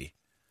safety.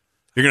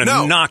 You're going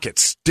to knock it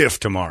stiff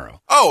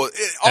tomorroomorrow. Oh,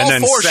 all and then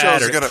four Saturday,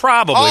 shows are going to...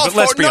 Probably, but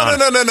let's be honest.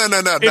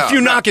 No. If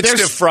you knock it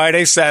stiff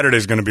Friday,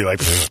 Saturday's going to be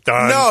like,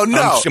 done.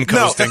 No. I'm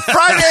coasting.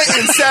 Friday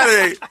and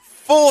Saturday,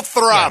 full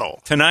throttle.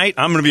 Yeah. Tonight,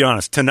 I'm going to be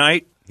honest.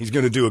 Tonight, he's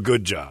going to do a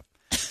good job.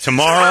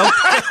 Tomorrow,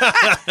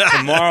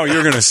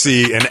 you're going to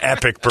see an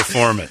epic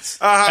performance.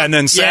 And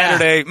then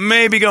Saturday,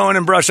 maybe go in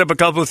and brush up a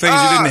couple of things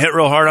you didn't hit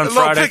real hard on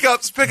Friday.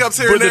 Pickups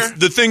here and there.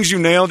 The things you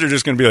nailed, you're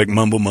just going to be like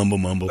mumble. And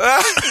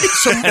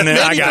then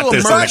I got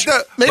this.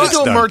 Maybe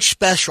do a merch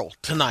special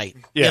tonight.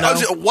 Yeah. You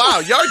know? Wow,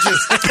 y'all do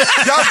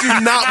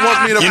not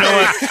want me to. You know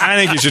what? I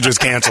think you should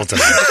just cancel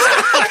tonight.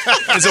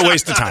 It's a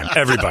waste of time.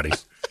 Everybody.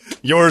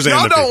 Yours and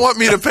y'all the don't people. want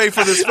me to pay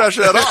for this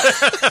special at all.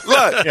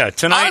 Look,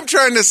 tonight I'm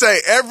trying to say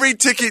every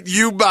ticket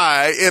you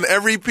buy and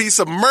every piece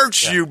of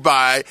merch you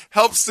buy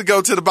helps to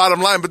go to the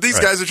bottom line. But these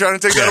guys are trying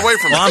to take that away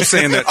from me. Well, I'm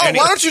saying that. Why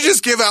don't you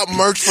just give out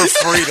merch for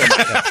free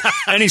tonight?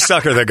 Any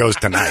sucker that goes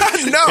tonight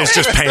is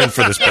just paying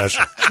for the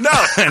special.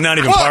 No. Not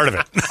even part of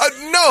it.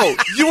 No,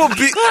 you will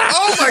be.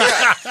 Oh, my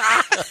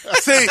God.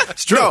 See,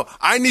 no,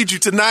 I need you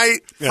tonight,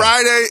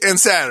 Friday, and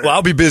Saturday. Well,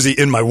 I'll be busy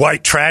in my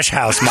white trash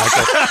house,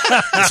 Michael.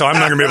 So I'm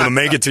not going to be able to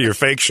make it to your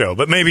fake show,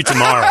 but maybe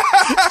tomorrow.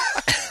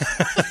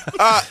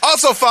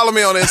 Also, follow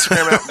me on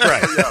Instagram at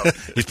Michael Yo.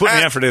 He's putting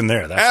the effort in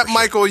there. At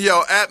Michael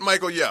Yo. At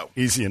Michael Yo.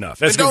 Easy enough.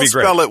 That's going to to be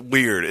great. Don't spell it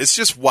weird. It's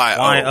just Y-O.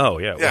 Y-O,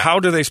 yeah. Well, how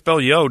do they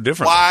spell Yo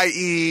differently?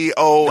 Y-E-O-A.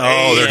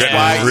 Oh, they're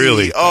getting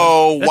really...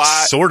 Y-E-O-Y.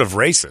 That's sort of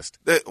racist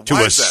to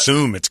why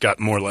assume it's got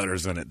more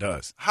letters than it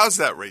does. How's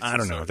that racist? I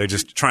don't know. They're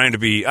just trying to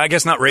be... I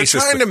guess not racist.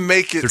 They're trying to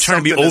make it... They're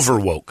trying to be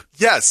over-woke.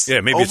 Yes. Yeah,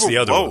 maybe it's the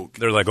other one.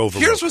 They're like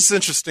over-woke. Here's what's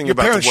interesting Your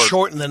about the parents word.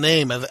 shortened the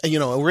name.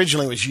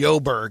 Originally it was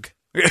Yoberg.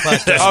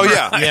 But, oh,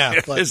 yeah. Yeah.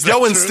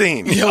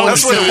 Yoenstein.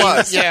 That's what it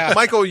was. Yeah.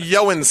 Michael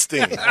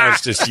Yoenstein.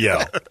 That's just Yo.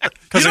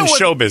 Because in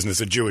show business,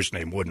 a Jewish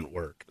name wouldn't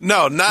work.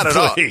 No, not at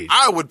all.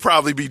 I would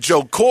probably be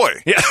Joe Coy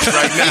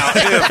right now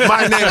if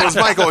my name was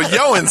Michael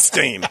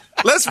Yoenstein.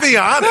 Let's be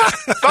honest.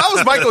 If I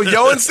was Michael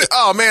Yoenstein,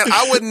 oh, man,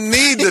 I wouldn't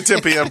need the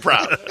Tempe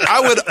Improv.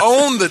 I would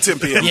own the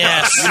Tempe Improv.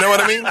 Yes. You know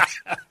what I mean?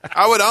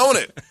 I would own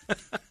it.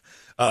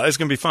 It's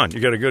going to be fun. You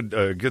got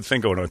a good thing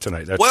going on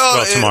tonight.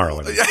 That's, tomorrow.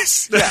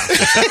 Yes. Yeah.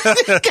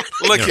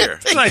 Look here.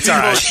 It's all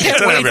right.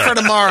 Can't wait for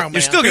tomorrow, man.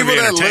 You're still going to be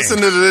People that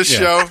entertained. listen to this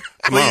show,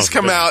 please Tomorrow's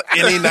come good. out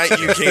any night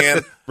you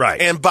can. Right.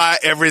 And buy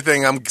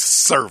everything I'm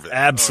serving.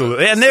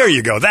 Absolutely. And there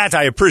you go.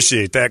 I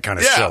appreciate that kind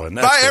of selling.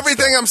 That's buy good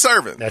everything stuff. I'm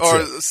serving That's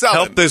or it. selling.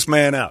 Help this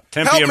man out.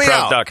 Help me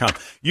out. TempeImprov.com.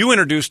 You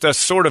introduced us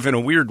sort of in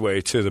a weird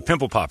way to the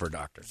Pimple Popper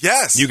doctor.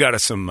 Yes. You got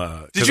us some...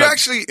 Did you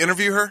actually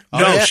interview her? No,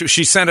 yeah?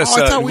 she sent us...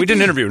 I thought we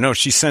didn't interview her. No,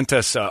 she sent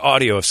us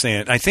audio of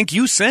saying... I think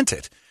you sent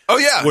it. Oh,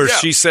 yeah. Where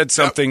she said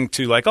something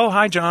to like, oh,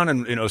 hi, John,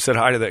 and said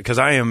hi to that, because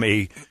I am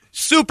a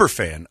super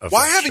fan of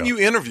Why that haven't show. you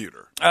interviewed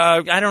her?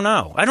 I don't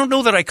know. I don't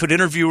know that I could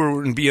interview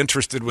her and be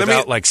interested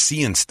without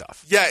seeing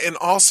stuff. Yeah, and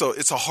also,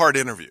 it's a hard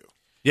interview.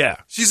 Yeah.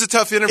 She's a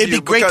tough interview. It'd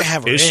be great to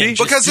have her Is in.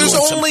 she? Because there's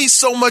doing only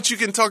so much you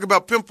can talk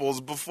about pimples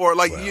before,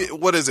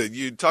 what is it?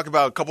 You talk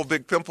about a couple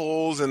big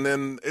pimples and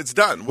then it's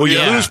done. Well, you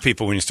lose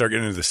people when you start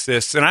getting into the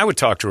cysts. And I would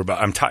talk to her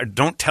about,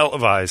 don't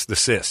televise the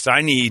cysts.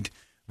 I need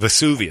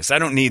Vesuvius. I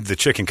don't need the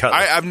chicken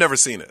cutlet. I've never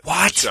seen it.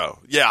 What? So,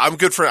 yeah, I'm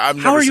good for it.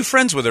 How are you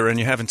friends with her and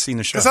you haven't seen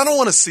the show? Because I don't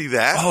want to see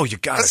that. Oh, you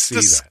got to see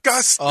That's that.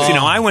 disgusting. See,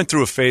 now, I went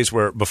through a phase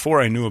where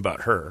before I knew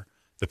about her,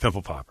 the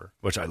Pimple Popper,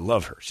 which I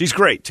love her. She's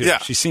great, too. Yeah.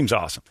 She seems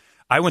awesome.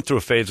 I went through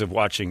a phase of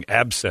watching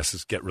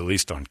abscesses get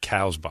released on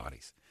cows'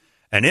 bodies.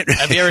 And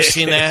Have you ever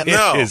seen that?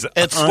 No.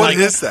 What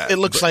is that? It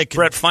looks like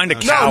Brett, find a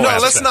cow No,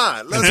 abscess. let's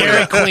not. Let's Dairy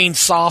not. Queen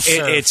soft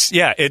serve.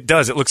 It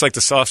does. It looks like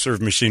the soft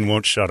serve machine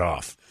won't shut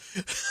off.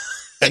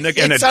 And, It's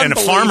and a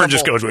farmer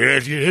just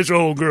unbelievable. goes, well, this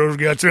old girl's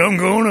got something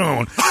going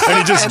on. And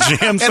he just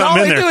jams and all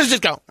something in they there. do is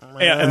just go.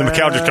 Yeah, and the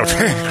cow just goes,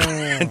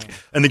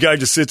 and the guy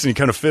just sits and he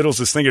kind of fiddles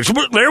this thing.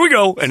 There we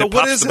go, and So it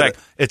what pops is the back. it?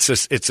 It's a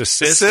cyst,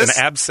 cyst? an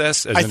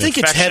abscess. I think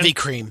it's heavy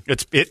cream.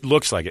 It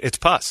looks like it. It's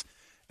pus,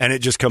 and it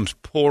just comes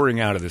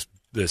pouring out of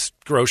this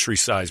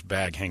grocery-sized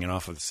bag hanging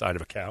off of the side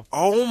of a cow.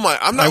 Oh, my.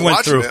 I'm I not went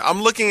watching through- it.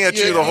 I'm looking at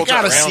you the whole You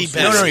gotta time. see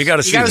Betsy. No, you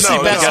gotta see You gotta this. see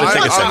No, Betsy. you gotta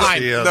take a Come second.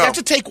 on. You have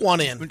to take one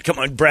in. Come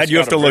on, Brad, you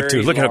have to look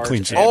too. Look at how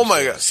clean she is. Oh,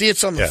 my God. See,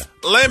 it's on the.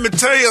 Yeah. Let me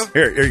tell you.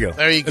 Here you go.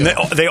 There you go.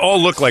 And they all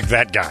look like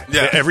that guy.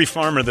 Yeah. Every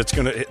farmer that's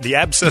going to... The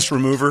abscess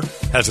remover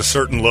has a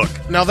certain look.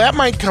 Now that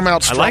might come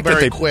out I like that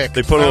strawberry quick.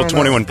 they put a I little don't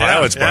know. 21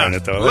 pilots behind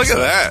it, though. Look at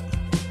That's- that.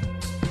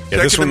 Yeah,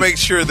 Checking this to one, make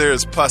sure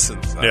there's pus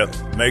inside.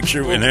 yeah, make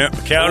sure. And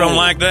the cow don't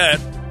like that.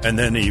 And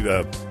then they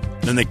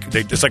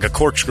it's like a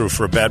corkscrew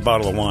for a bad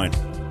bottle of wine.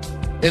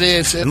 It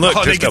is. And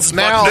look, they just a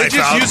now They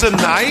just use a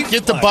knife?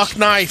 get the buck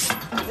knife.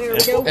 And here,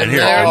 There and you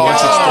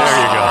once it's go. there,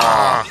 you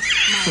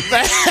go.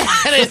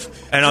 That is-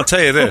 And I'll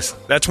tell you this: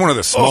 that's one of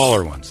the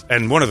smaller ones,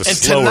 and one of the and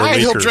slower tonight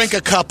he'll leakers. drink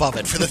a cup of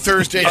it for the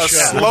Thursday A show.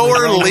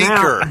 slower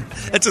leaker.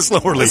 It's a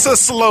slower It's leaker. a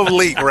slow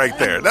leak right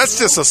there. That's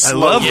just a slow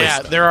love leak. Yeah,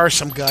 there are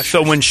some gushers.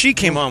 So when she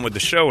came on with the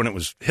show, and it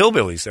was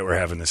hillbillies that were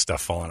having this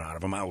stuff falling out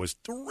of them, I was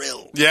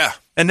thrilled. Yeah.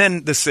 And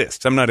then the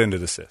cysts. I'm not into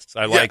the cysts.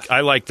 I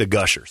like the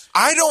gushers.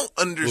 I don't Look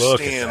at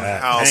understand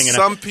that. how Hanging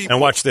some out. people.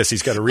 And watch this.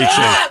 He's got to reach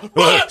in.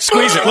 Look,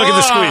 squeeze it. Look at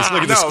the squeeze.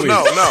 Look at the squeeze.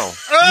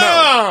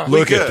 No. We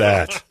Look good. at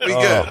that. We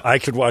Oh, good. I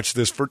could watch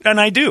this and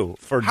I do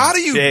for How do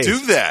you days. do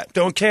that?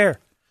 Don't care.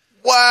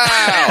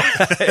 Wow.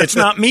 It's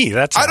not me.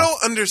 That's I how.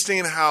 don't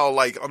understand how,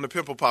 like, on the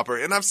Pimple Popper,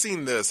 and I've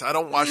seen this. I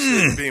don't watch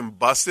it being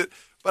busted,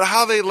 but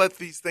how they let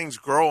these things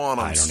grow on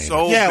them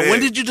so yeah, big. when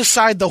did you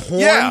decide the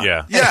horn?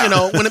 Yeah. You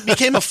know, when it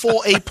became a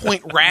full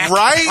 8-point rack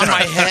Right? on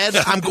my head,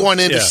 I'm going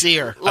in to see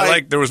her.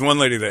 There was one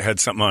lady that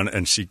had something on,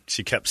 and she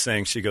kept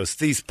saying, she goes,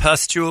 these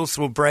pustules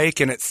will break,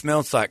 and it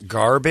smells like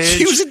garbage.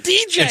 She was a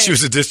DJ. And she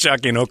was a disc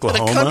jockey in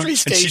Oklahoma. country And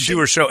she'd station. do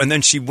her show, and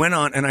then she went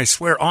on, and I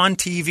swear, on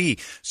TV.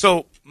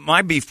 So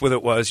my beef with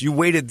it was, you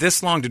waited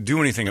this long to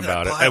do anything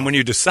about it, and when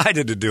you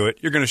decided to do it,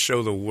 you're going to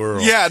show the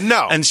world. Yeah,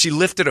 no. And she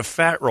lifted a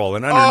fat roll,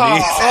 and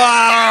underneath...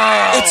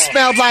 It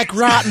smelled like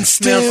rotten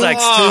stew. smells like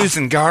stews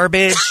and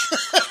garbage,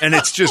 and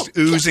it's just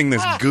oozing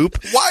this goop.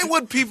 Why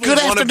would people Good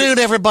want afternoon,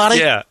 everybody.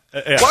 Yeah,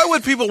 Why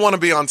would people want to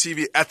be on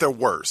TV at their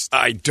worst?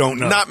 I don't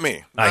know. Not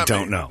me. I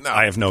don't know. No.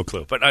 I have no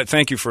clue. But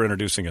thank you for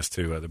introducing us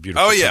to the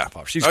beautiful. Oh yeah,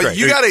 she's great.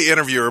 You got to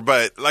interview her,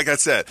 but like I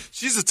said,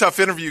 she's a tough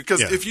interview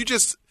because if you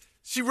just.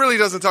 She really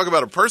doesn't talk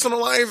about her personal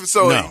life,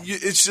 so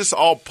it's just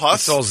all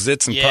pus. It's all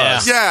zits and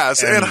pus.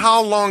 Yes, and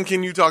how long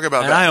can you talk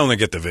about that? I only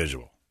get the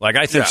visual. Like,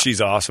 I think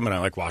she's awesome, and I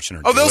like watching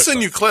her. They'll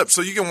send you clips,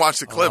 so you can watch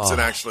the clips and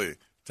actually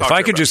talk If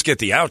I could just get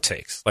the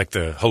outtakes, like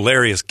the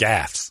hilarious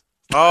gaffes.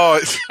 Oh,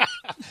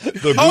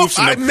 the goofs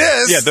I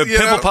missed. Yeah, the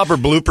Pimple Popper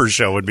blooper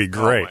show would be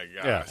great. Oh, my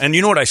gosh. Yeah. And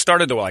you know what I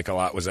started to like a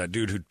lot was that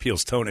dude who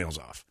peels toenails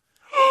off.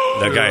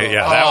 That guy,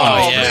 that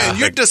one. Man,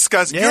 you're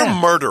disgusting. You're a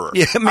murderer.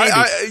 Yeah, maybe.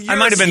 I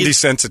might have been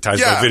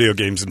desensitized by video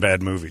games and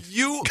bad movies.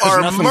 You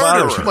are a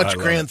murderer. Too much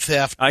grand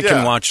theft. I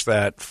can watch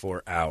that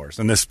for hours.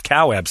 And this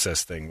cow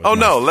abscess thing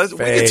was we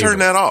can turn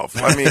that off.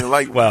 I mean,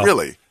 like,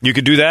 really. You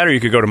could do that, or you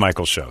could go to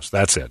Michael's shows.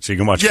 That's it. So you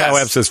can watch cow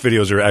abscess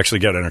videos or actually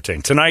get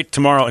entertained. Tonight,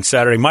 tomorrow, and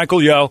Saturday,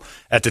 Michael Yo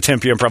at the 10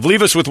 p.m. Improv.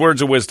 Leave us with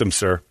words of wisdom,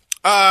 sir.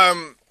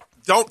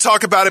 Don't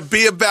talk about it.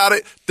 Be about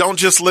it. Don't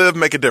just live.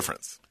 Make a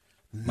difference.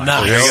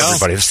 Nice.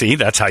 Everybody, see,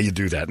 that's how you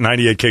do that.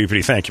 98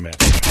 KUPD. Thank you, man.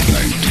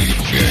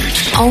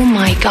 98. Oh,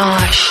 my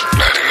gosh.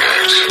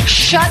 98.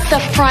 Shut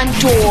the front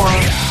door.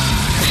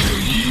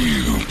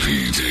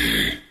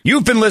 KUPD.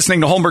 You've been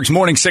listening to Holmberg's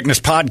Morning Sickness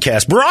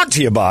Podcast, brought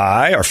to you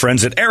by our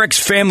friends at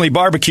Eric's Family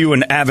Barbecue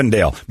in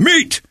Avondale.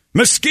 Meet,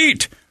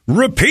 mesquite,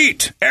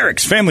 repeat.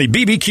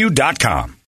 Eric'sFamilyBBQ.com.